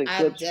memes and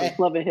clips from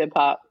Love and Hip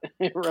Hop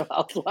and Real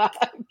Housewives.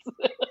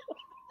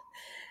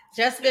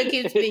 Jessica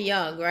keeps me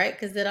young, right?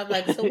 Because then I'm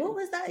like, so what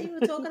was that you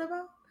were talking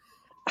about?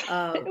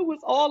 It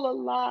was all a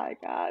lie,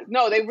 guys.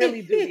 No, they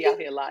really do be out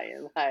here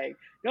lying. Like,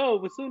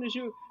 no, as soon as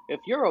if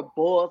you're a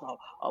boss,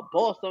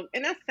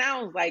 and that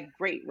sounds like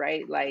great,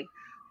 right? Like,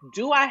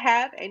 do I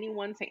have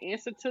anyone to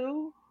answer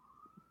to?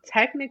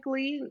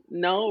 Technically,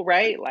 no,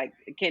 right? Like,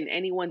 can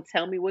anyone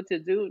tell me what to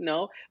do?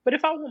 No. But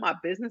if I want my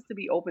business to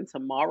be open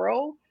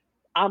tomorrow,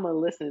 I'm going to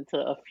listen to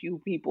a few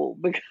people,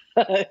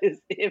 because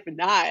if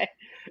not,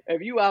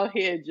 if you out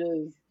here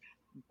just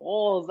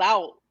balls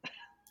out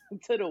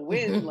to the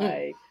wind,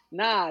 like,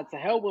 nah, to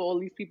hell with all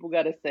these people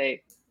got to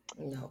say.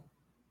 No.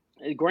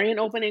 Grand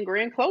opening,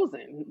 grand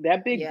closing.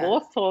 That big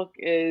boss talk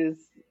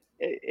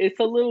it's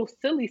a little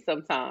silly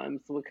sometimes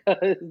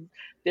because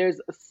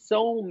there's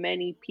so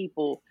many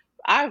people.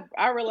 I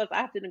realize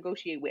I have to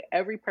negotiate with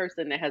every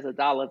person that has a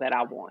dollar that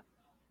I want.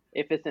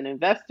 If it's an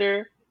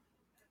investor,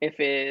 if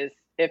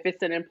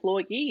it's an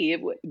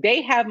employee,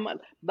 they have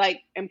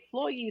like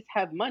employees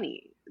have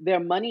money. Their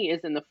money is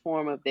in the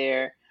form of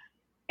their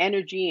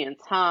energy and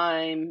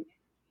time,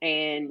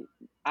 and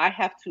I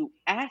have to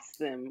ask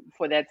them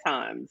for that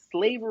time.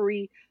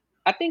 Slavery,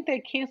 I think they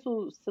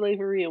canceled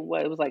slavery in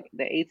what it was like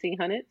the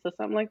 1800s or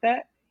something like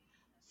that.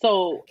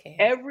 So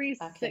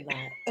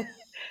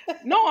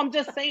no, I'm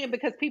just saying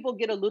because people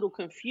get a little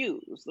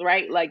confused,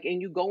 right? Like, and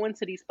you go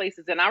into these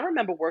places, and I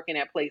remember working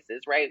at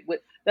places, right?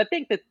 I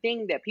think the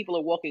thing that people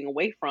are walking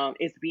away from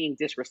is being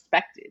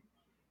disrespected,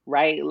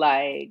 right?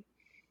 Like,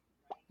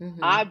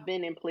 I've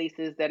been in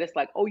places that it's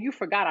like, oh, you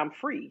forgot I'm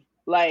free.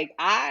 Like,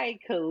 I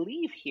could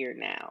leave here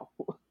now.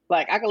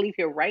 Like, I could leave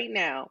here right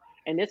now,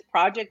 and this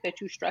project that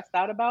you stressed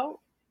out about,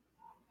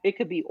 it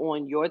could be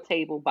on your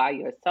table by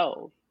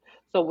yourself.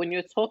 So when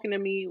you're talking to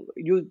me,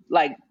 you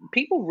like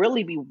people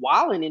really be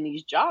wilding in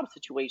these job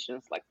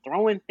situations, like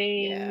throwing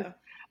things, Yeah,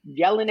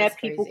 yelling that's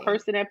at people, crazy.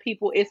 cursing at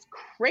people. It's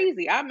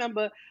crazy. I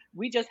remember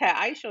we just had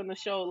Aisha on the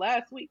show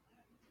last week.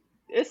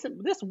 It's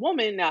this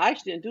woman. Now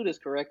Aisha didn't do this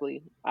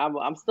correctly.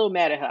 I'm still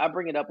mad at her. I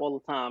bring it up all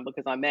the time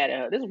because I'm mad at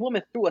her. This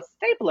woman threw a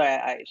stapler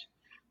at Aisha.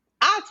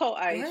 I told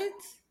Aisha What?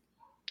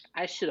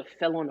 I should have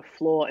fell on the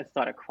floor and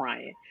started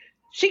crying.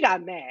 She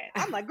got mad.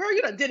 I'm like, girl,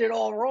 you done did it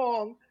all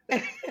wrong.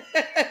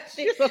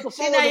 she You're supposed to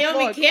she fall on the Naomi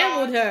floor and cry.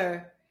 Campbelled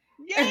her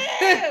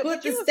Yeah, with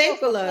but the you were supposed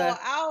to fall stapler.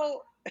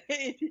 out.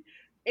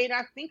 And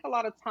I think a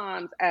lot of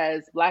times,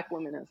 as Black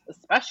women,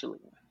 especially,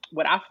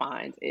 what I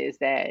find is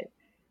that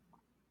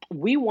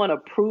we want to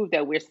prove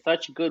that we're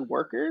such good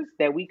workers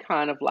that we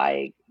kind of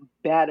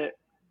batter,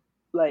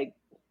 like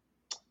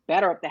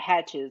batter up the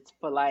hatches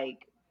for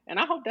and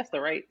I hope that's the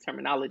right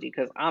terminology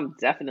because I'm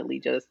definitely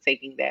just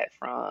taking that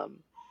from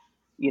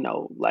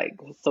like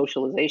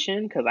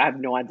socialization because I have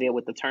no idea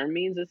what the term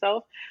means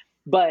itself.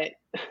 But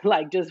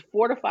like just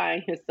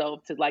fortifying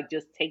yourself to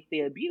just take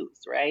the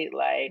abuse, right?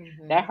 Like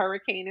that Hmm.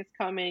 hurricane is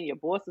coming, your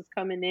boss is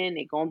coming in,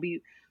 they're gonna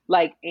be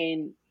like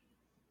in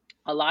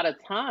a lot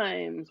of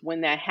times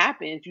when that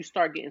happens, you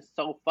start getting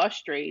so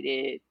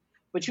frustrated,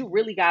 but you Hmm.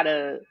 really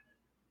gotta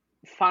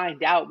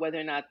find out whether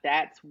or not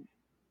that's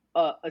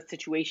a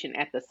situation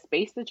at the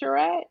space that you're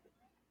at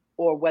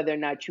or whether or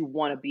not you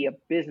want to be a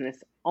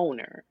business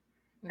owner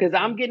because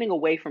I'm Hmm. getting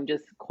away from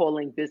just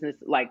calling business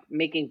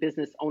making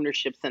business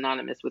ownership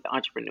synonymous with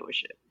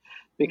entrepreneurship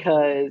Hmm.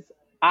 because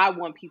I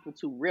want people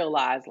to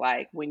realize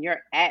when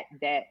you're at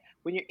that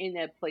when you're in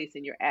that place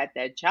and you're at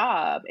that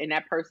job and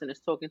that person is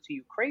talking to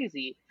you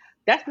crazy,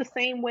 that's the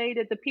same way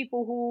that the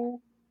people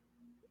who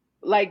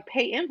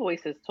pay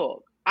invoices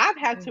talk. I've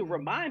had to Hmm.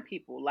 remind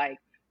people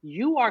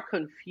you are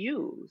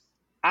confused.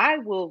 I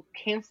will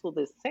cancel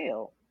this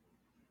sale.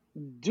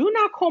 Do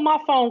not call my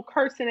phone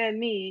cursing at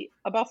me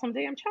about some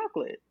damn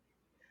chocolate.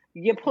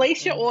 You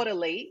placed your Mm-mm. order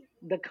late.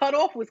 The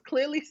cutoff was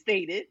clearly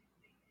stated.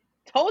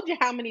 Told you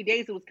how many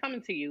days it was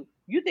coming to you.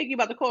 You think you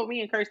about to call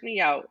me and curse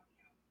me out.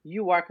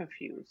 You are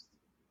confused.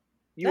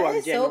 You That are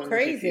is so genuinely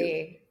confused.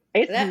 crazy.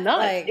 It's That nuts.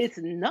 like It's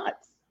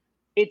nuts.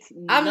 It's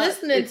I'm nuts.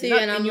 listening It's to you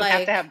nuts. and And I'm you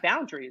have to like, have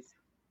boundaries.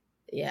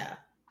 yeah.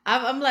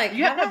 I'm like,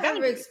 You have have to have I ever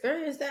boundaries.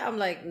 experienced that? I'm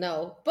like,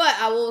 no. But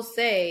I will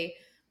say,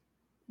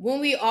 when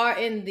we are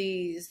in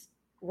these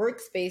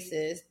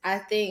workspaces, I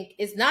think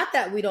it's not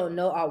that we don't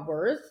know our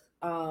worth.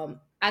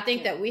 I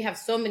think Yeah. that we have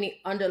so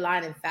many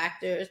underlying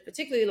factors,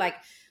 particularly like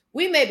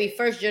we may be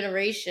first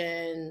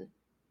generation,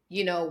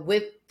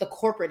 with the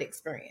corporate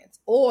experience,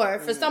 or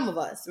for Mm-hmm. some of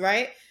us,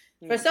 right?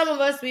 For Yeah. some of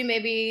us, we may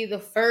be the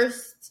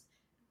first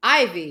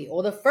Ivy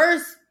or the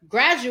first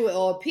graduate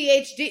or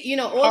PhD,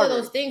 all of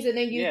those Harvard. things. And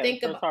then you Yeah.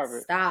 think First about,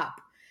 Harvard.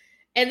 stop.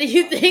 And then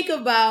you think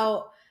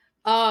about,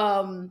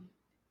 um,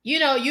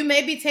 you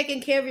may be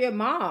taking care of your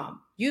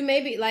mom. You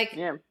may be like,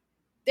 Yeah.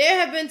 there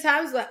have been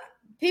times where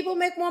people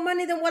make more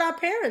money than what our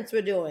parents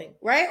were doing,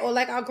 right? Or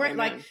like our grand,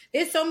 like Amen.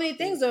 there's so many Mm.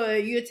 things. Or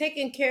you're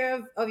taking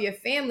care of your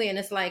family, and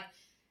it's like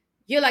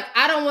you're like,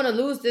 I don't want to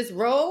lose this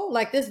role.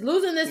 Like this,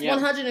 losing this Yeah.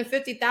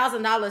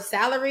 $150,000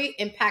 salary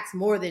impacts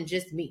more than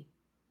just me,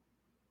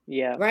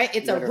 Yeah. right?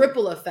 It's a Literally.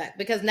 ripple effect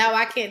because now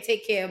I can't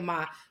take care of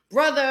my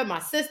brother, my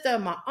sister,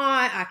 my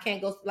aunt. I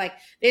can't go like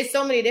there's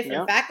so many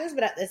different Yeah. factors,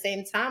 but at the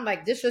same time,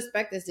 like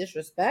disrespect is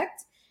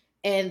disrespect.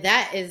 And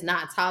that is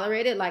not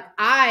tolerated. Like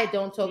I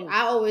don't talk, Mm.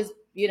 I always,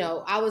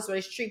 I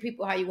always treat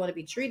people how you want to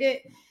be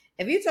treated.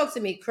 If you talk to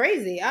me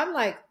crazy, I'm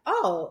like,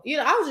 oh,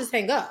 I'll just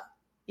hang up.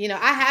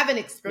 I haven't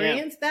Yeah.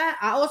 experienced that.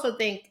 I also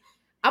think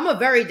I'm a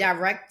very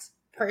direct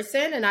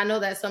person, and I know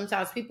that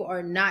sometimes people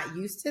are not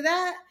used to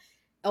that,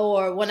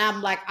 or when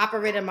I'm like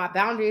operating my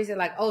boundaries, they're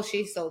like, oh,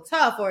 she's so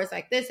tough, or it's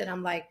like this. And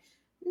I'm like,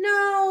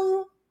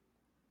 no,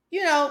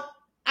 you know,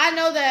 I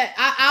know that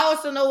I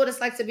also know what it's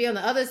like to be on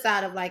the other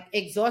side of like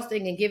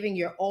exhausting and giving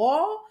your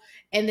all.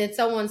 And then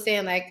someone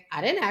saying, like,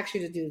 I didn't ask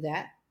you to do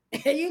that.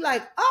 And you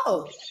like,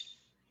 oh,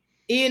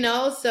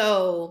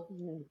 so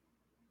Mm.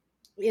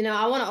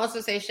 I want to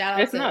also say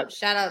It's nuts.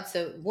 shout out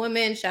to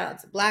women, shout out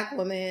to Black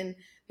women,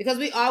 because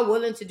we are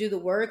willing to do the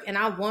work. And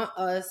I want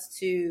us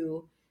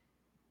to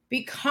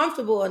be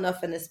comfortable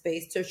enough in the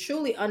space to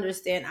truly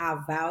understand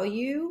our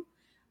value,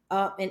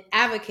 and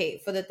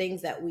advocate for the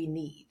things that we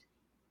need.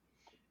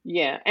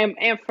 Yeah. And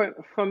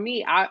for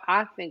me,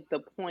 I think the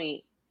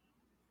point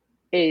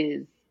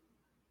is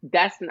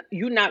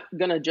you're not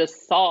gonna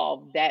just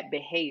solve that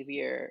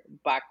behavior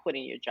by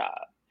quitting your job.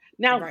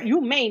 Now Right. you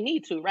may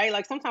need to, right?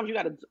 Like sometimes you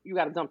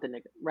gotta dump the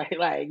nigga, right?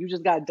 Like you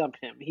just gotta dump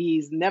him.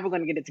 He's never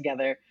gonna get it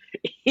together.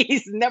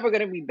 He's never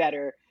gonna be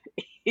better.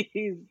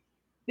 He's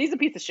he's a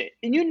piece of shit.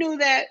 And you knew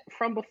that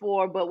from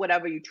before, but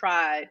whatever you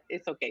tried,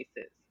 it's okay,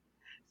 sis.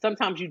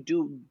 Sometimes you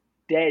do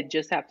dead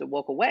just have to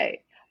walk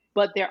away.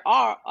 But there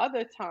are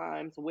other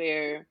times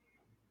where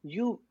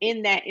you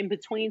in that in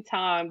between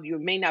time, you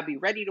may not be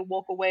ready to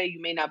walk away.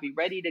 You may not be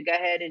ready to go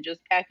ahead and just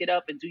pack it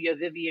up and do your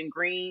Vivian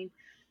Green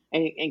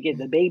and get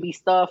the baby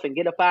stuff and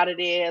get up out of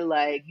there.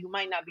 Like you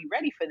might not be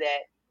ready for that.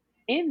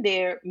 in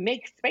there,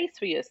 make space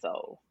for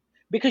yourself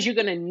because you're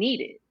going to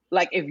need it.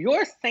 Like if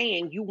you're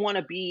saying you want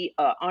to be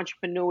an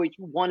entrepreneur, you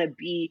want to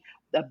be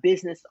a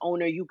business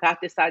owner, you got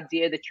this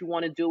idea that you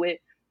want to do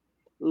it,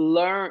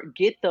 learn,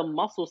 get the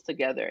muscles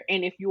together.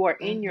 And if you are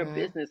in your Mm-hmm.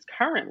 business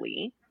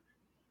currently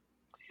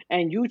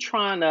and you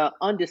trying to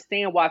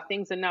understand why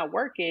things are not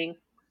working,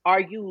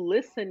 are you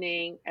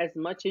listening as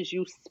much as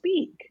you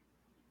speak?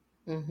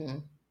 Mm-hmm.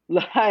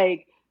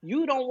 Like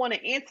you don't want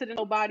to answer to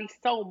nobody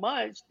so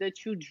much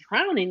that you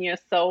drown in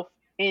yourself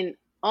in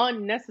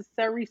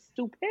unnecessary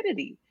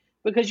stupidity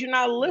because you're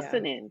not Yeah.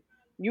 listening.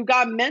 You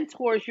got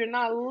mentors you're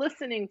not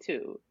listening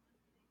to.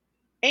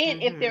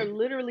 And if they're Mm-hmm.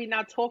 literally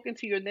not talking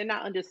to you and they're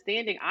not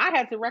understanding, I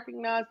had to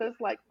recognize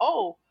that's like,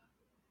 oh,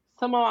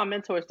 some of my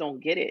mentors don't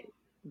get it.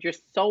 You're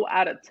so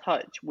out of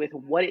touch with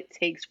what it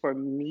takes for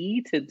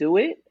me to do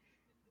it.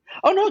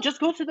 Oh no, just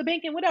go to the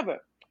bank and whatever.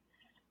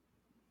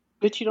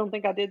 Bitch, you don't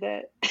think I did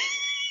that?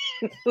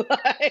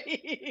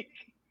 Like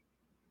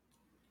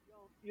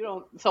you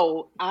don't.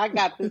 So I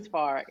got this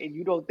far, and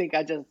you don't think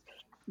I just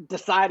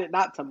decided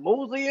not to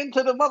mosey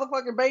into the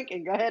motherfucking bank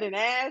and go ahead and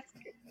ask,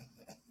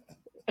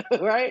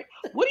 right?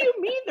 What do you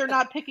mean they're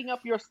not picking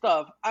up your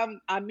stuff? I'm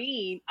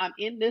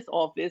in this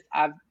office.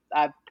 I've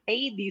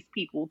paid these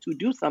people to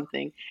do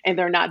something, and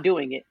they're not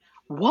doing it.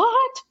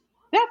 What?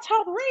 That's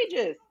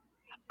outrageous.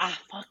 I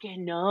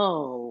fucking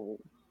know,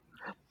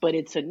 but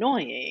it's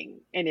annoying,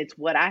 and it's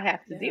what I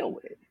have to Yeah. deal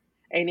with,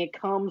 and Yeah. it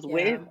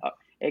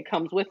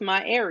comes with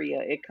my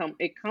area. It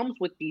comes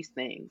with these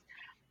things.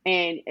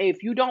 And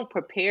if you don't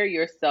prepare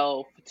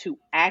yourself to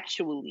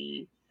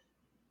actually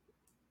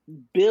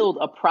build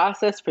a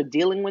process for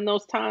dealing when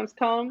those times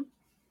come,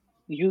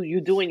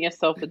 you doing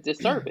yourself a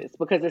disservice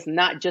because it's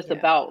not just Yeah.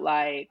 about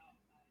like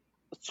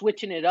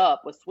switching it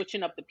up or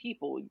switching up the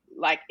people.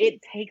 Like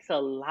it takes a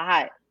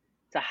lot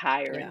to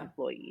hire an Yeah.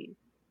 employee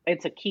and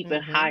to keep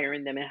it Mm-hmm.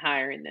 hiring them and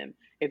hiring them.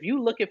 If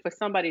you looking for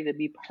somebody to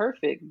be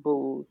perfect,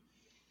 boo,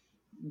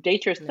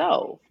 date No.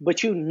 yourself.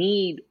 But you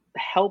need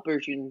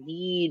helpers. You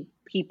need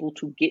people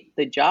to get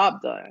the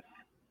job done.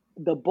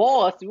 The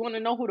boss, you want to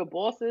know who the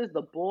boss is?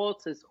 The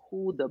boss is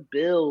who the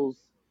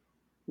bills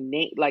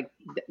name, like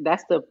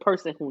that's the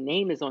person whose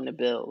name is on the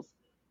bills.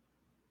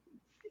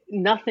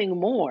 Nothing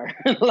more.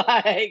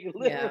 Like Yeah.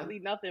 literally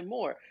nothing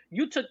more.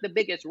 You took the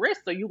biggest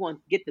risk, so you want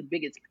to get the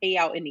biggest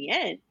payout in the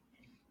end,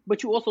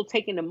 but you also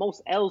taking the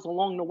most L's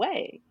along the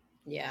way.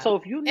 Yeah. So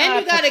if you're And you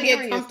not got to get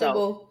preparing yourself,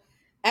 comfortable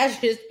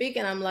as you're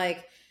speaking. I'm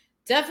like,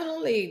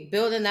 definitely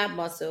building that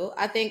muscle.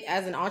 I think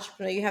as an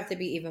entrepreneur, you have to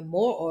be even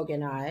more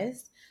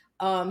organized.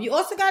 You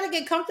also got to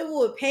get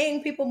comfortable with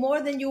paying people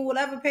more than you will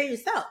ever pay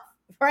yourself,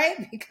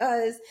 right?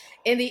 Because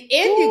in the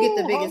end, you get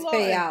the ooh, hold biggest on.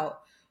 payout.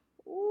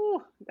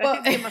 Ooh, that But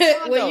hit me in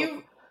my when condo.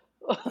 you,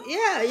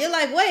 yeah, you're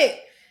like, wait,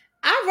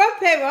 I run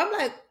payroll. I'm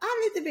like,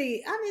 I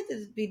need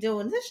to be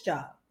doing this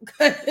job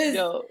because,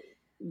 Yo,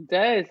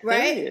 that is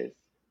right? serious.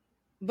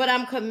 But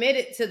I'm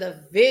committed to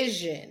the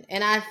vision.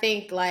 And I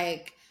think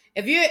like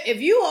if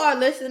you are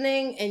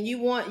listening and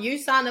you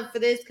sign up for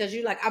this because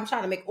you're like, I'm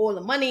trying to make all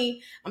the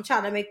money, I'm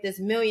trying to make this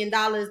 $1,000,000,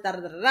 da da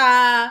da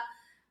da.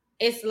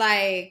 It's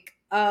like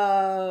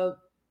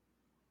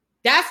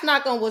that's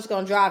not gonna what's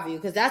gonna drive you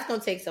because that's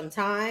gonna take some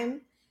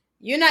time.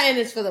 You're not in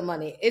this for the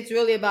money. It's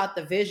really about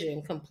the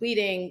vision,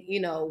 completing,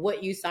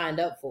 what you signed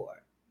up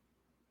for.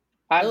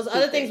 I Those have two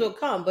other things will things.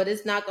 come, but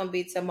it's not gonna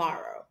be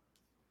tomorrow.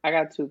 I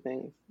got two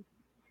things.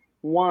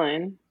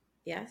 One,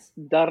 Yes.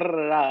 da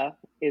da da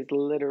is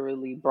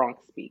literally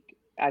Bronx speak.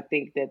 I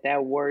think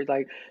that word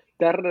like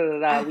da da da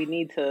da. We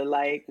need to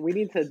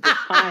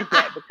define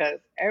that because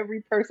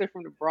every person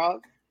from the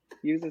Bronx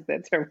uses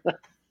that term.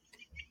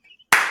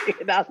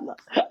 And I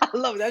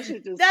love that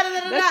shit. Just Da, da, da,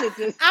 da, that da. shit.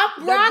 Just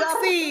I'm that da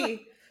Bronxy.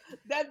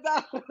 that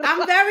da.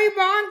 I'm very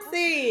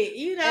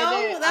Bronxy. And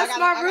then That's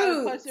my I got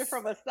a question roots.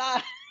 from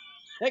Assad.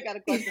 I got a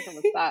question from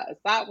Assad.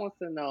 Assad wants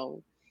to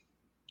know.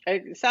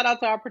 Hey, shout out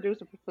to our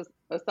producer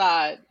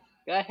Assad.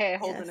 Go ahead,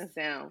 holding Yes. us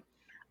down.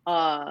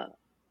 Uh,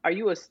 are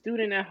you a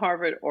student at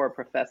Harvard or a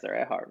professor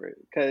at Harvard?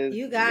 Because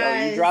You yo, you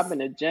guys,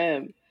 dropping a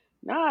gem.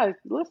 Nah,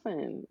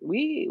 listen,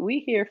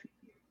 we here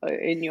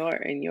in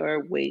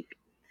your wake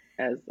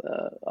as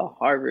a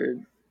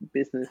Harvard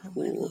business oh my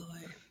school. Lord.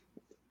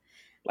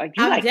 Like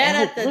you I'm like dead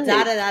Elle at the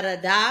da Woods. da da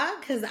da da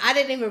because I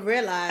didn't even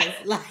realize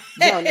like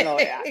No.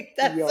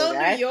 that's Yo, so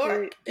New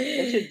York.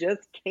 that shit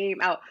just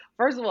came out.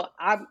 First of all,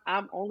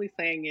 I'm only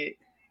saying it,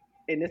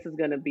 and this is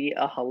gonna be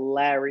a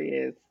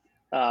hilarious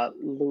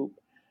loop.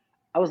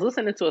 I was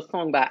listening to a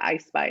song by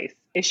Ice Spice,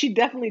 and she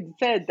definitely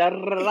said da da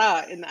da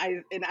da in the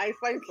Ice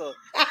Spice song.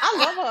 I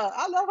love her.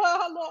 I love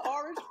her. Her little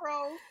orange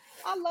fro.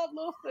 I love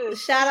little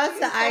sis. Shout Like she out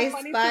to is so Ice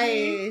funny to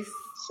me. Spice.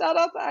 Shout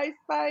out to Ice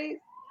Spice.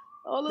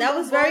 All the That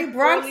little was very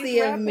Bronx girlies Bronxy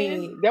of rapping.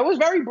 me. That was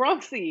very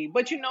Bronxy,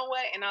 but you know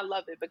what? And I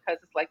love it because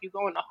it's like you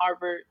going to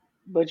Harvard,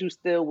 but you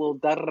still will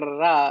da da da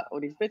da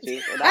on these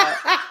bitches, and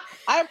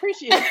I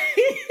appreciate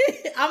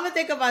it. I'm gonna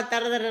think about da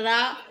da da da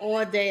da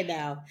all day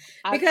now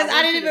I because I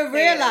want you didn't to even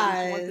say it at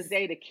least once a realize.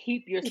 day to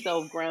keep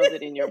yourself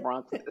grounded in your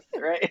Bronxness,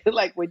 right?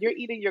 Like when you're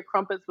eating your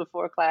crumpets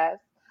before class,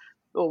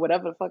 or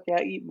whatever the fuck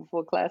y'all eat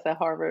before class at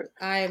Harvard.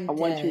 I'm I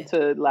want you dead.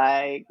 to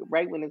like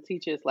right when the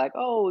teacher's like,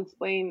 "Oh,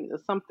 explain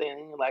something,"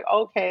 and you're like,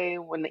 "Okay,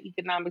 when the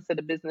economics of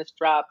the business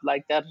dropped,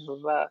 like that,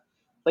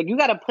 like you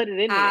got to put it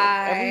in there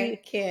I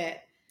every, can't.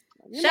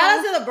 you Shout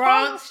out know, to the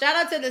Harlem, Bronx. Shout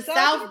out to the shout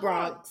out to the South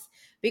Bronx." Bronx.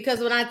 Because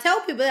when I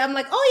tell people, I'm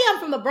like, oh yeah, I'm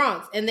from the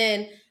Bronx. And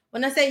then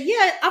when I say,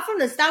 yeah, I'm from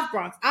the South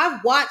Bronx,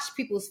 I've watched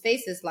people's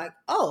faces like,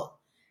 oh.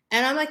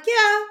 And I'm like,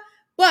 yeah.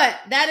 But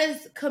that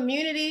is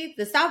community.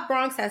 The South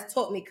Bronx has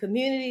taught me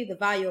community, the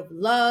value of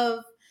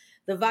love,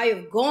 the value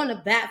of going to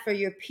bat for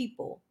your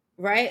people,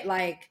 right?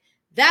 Like,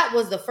 that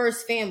was the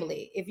first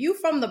family. If you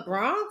from the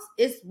Bronx,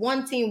 it's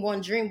one team,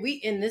 one dream. We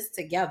in this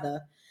together.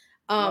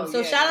 No, So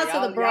yeah, shout no, out to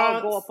the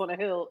y'all go Bronx up on a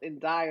hill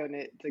and die on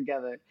it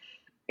together,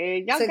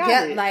 and y'all to got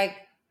get it. like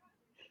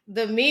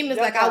the meme is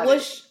Y'all like I got it.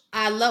 wish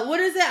I love what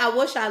is it? I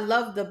wish I I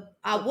love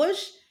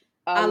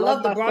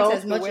love the Bronx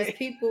as myself the much as way.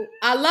 people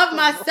I love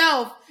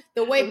myself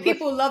the way As much,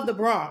 people love the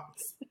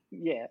Bronx.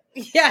 yeah,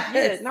 yeah.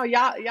 Yes. No,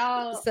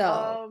 y'all.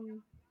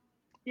 So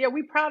Yeah,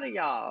 we proud of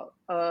y'all.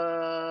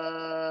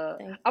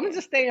 thank I'm gonna you.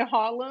 just stay in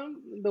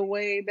Harlem the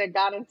way that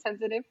God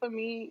intended it for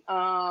me.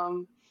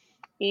 And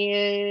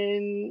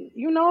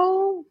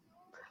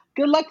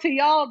good luck to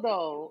y'all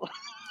though.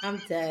 I'm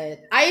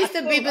dead. I I used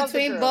to be still love the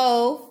between girl.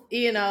 both. I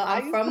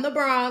I'm used to. from the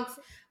Bronx,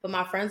 but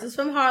my friends is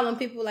from Harlem.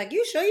 People were like,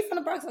 you sure you from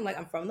the Bronx? I'm like,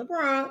 I'm from the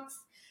Bronx.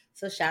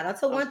 So shout out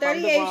to I'm from the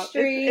 138th Bronx. It's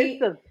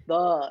Street.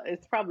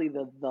 it's probably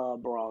the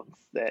Bronx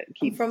that I'm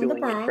keeps from the doing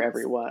it for Bronx.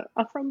 everyone.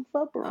 I'm from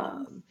the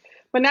Bronx. Um,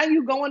 But now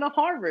you going to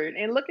Harvard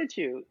and look at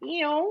you.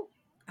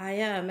 I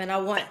am, and I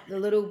want the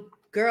little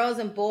girls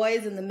and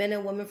boys and the men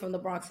and women from the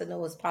Bronx to know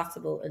what's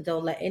possible, and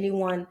don't let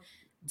anyone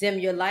dim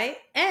your light.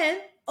 And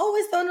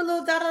always throwing a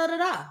little da da da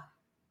da,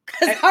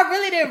 because Eh, I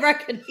really didn't Ew.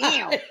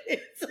 recognize.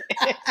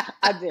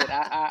 I did.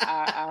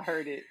 I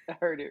heard it. I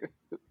heard it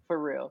for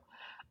real.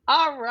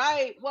 All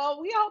right. Well,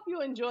 we hope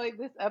you enjoyed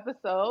this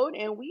episode,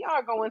 and we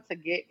are going to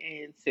get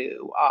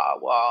into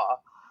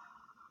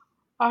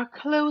our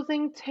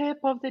closing tip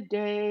of the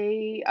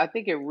day. I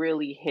think it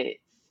really hits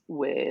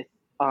with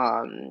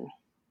um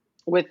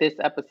with this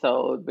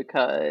episode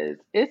because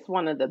it's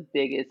one of the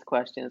biggest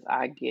questions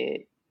I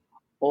get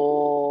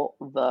all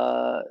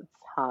the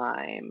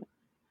time.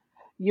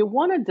 You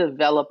want to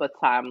develop a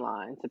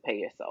timeline to pay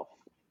yourself.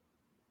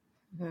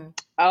 Mhm.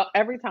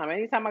 Every time,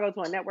 anytime I go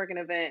to a networking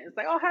event, it's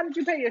like, oh, how did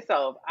you pay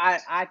yourself?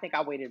 I think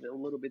I waited a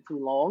little bit too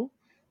long,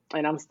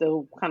 and I'm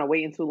still kind of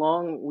waiting too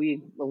long.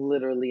 We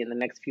literally in the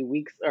next few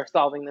weeks are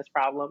solving this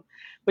problem,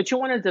 but you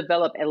want to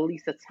develop at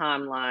least a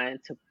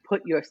timeline to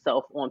put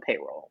yourself on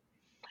payroll.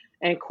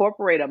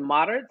 Incorporate a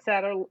moderate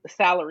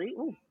salary.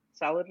 Ooh,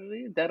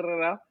 salary. Da, da,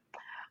 da,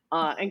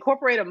 da.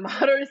 Incorporate a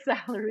moderate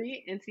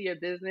salary into your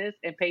business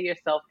and pay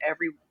yourself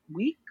every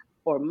week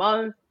or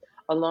month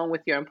along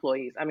with your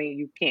employees. I mean,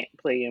 you can't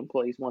pay your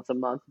employees once a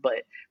month,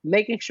 but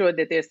making sure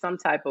that there's some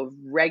type of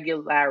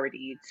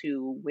regularity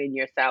to when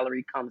your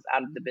salary comes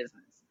out of the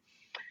business.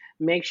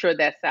 Make sure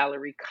that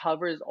salary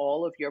covers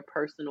all of your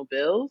personal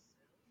bills.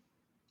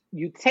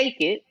 You take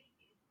it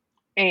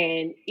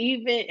and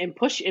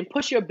push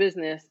your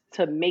business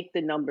to make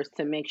the numbers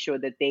to make sure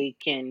that they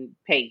can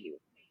pay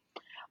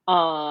you.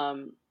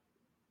 Um,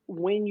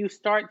 when you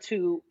start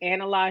to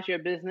analyze your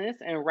business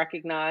and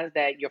recognize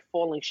that you're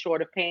falling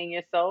short of paying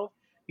yourself,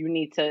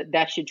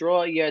 that should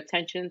draw your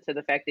attention to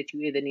the fact that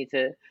you either need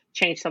to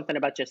change something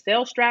about your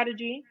sales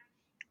strategy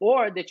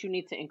or that you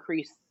need to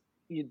increase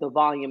the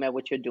volume at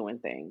which you're doing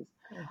things.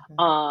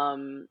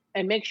 Mhm.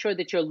 And make sure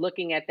that you're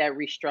looking at that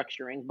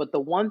restructuring. But the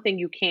one thing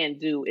you can't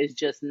do is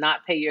just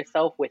not pay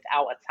yourself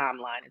without a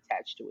timeline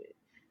attached to it.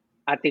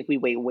 I think we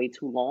wait way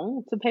too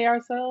long to pay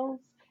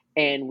ourselves,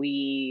 and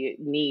we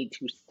need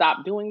to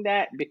stop doing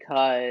that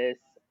because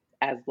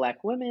as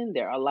Black women,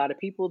 there are a lot of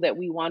people that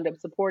we wind up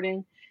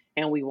supporting,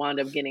 and we wind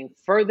up getting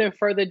further and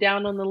further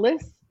down on the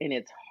list, and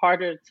it's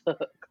harder to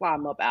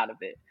climb up out of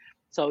it.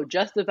 So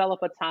just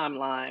develop a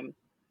timeline,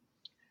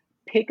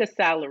 pick a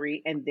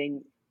salary, and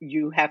then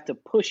you have to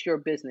push your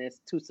business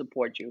to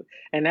support you.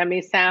 And that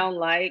may sound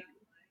like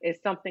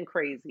it's something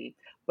crazy,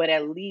 but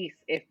at least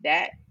if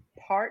that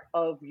part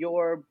of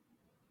your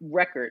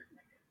record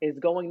is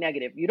going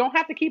negative, you don't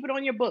have to keep it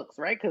on your books,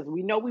 right? Because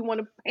we know we want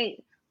to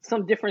paint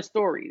some different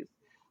stories.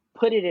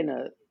 Put it in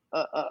a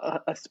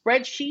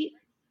spreadsheet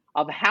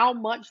of how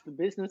much the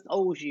business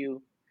owes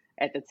you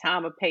at the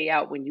time of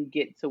payout when you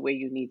get to where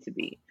you need to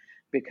be,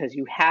 because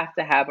you have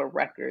to have a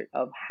record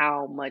of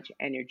how much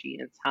energy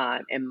and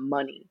time and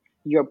money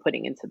you're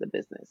putting into the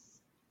business.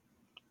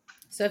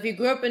 So if you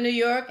grew up in New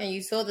York and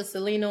you saw the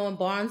Celino and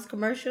Barnes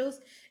commercials,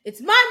 it's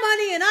my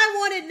money and I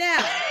want it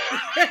now.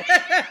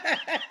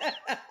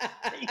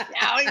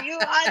 No, you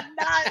are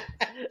not.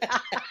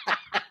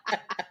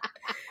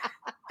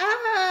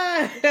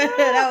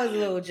 That was a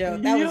little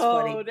joke. That was Yo,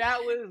 funny. that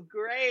was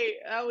great.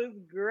 That was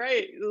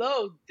great.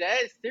 Look,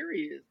 dead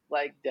serious.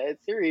 Like dead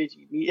serious.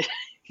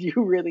 You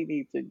really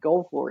need to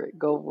go for it.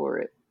 Go for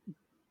it.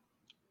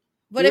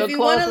 But You'll if you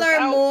want close to us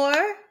learn out.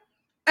 more,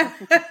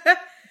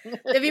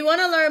 if you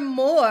want to learn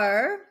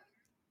more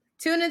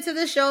Tune into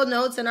the show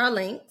notes and our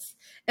links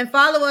and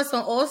follow us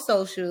on all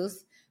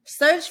socials.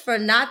 Search for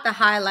Not the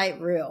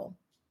Highlight Reel.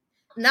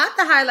 Not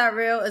the Highlight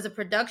Reel is a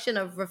production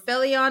of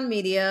Raphelion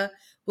Media.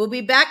 We'll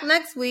be back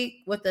next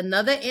week with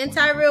another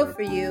anti-reel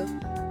for you.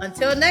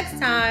 Until next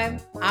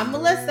time, I'm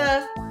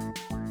Melissa.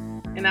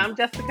 And I'm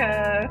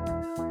Jessica.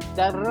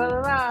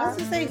 I was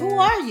to say, who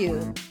are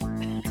you?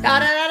 Da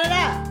da da da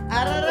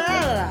da da da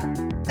da.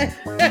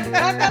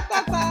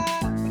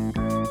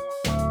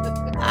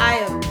 I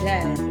am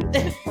dead.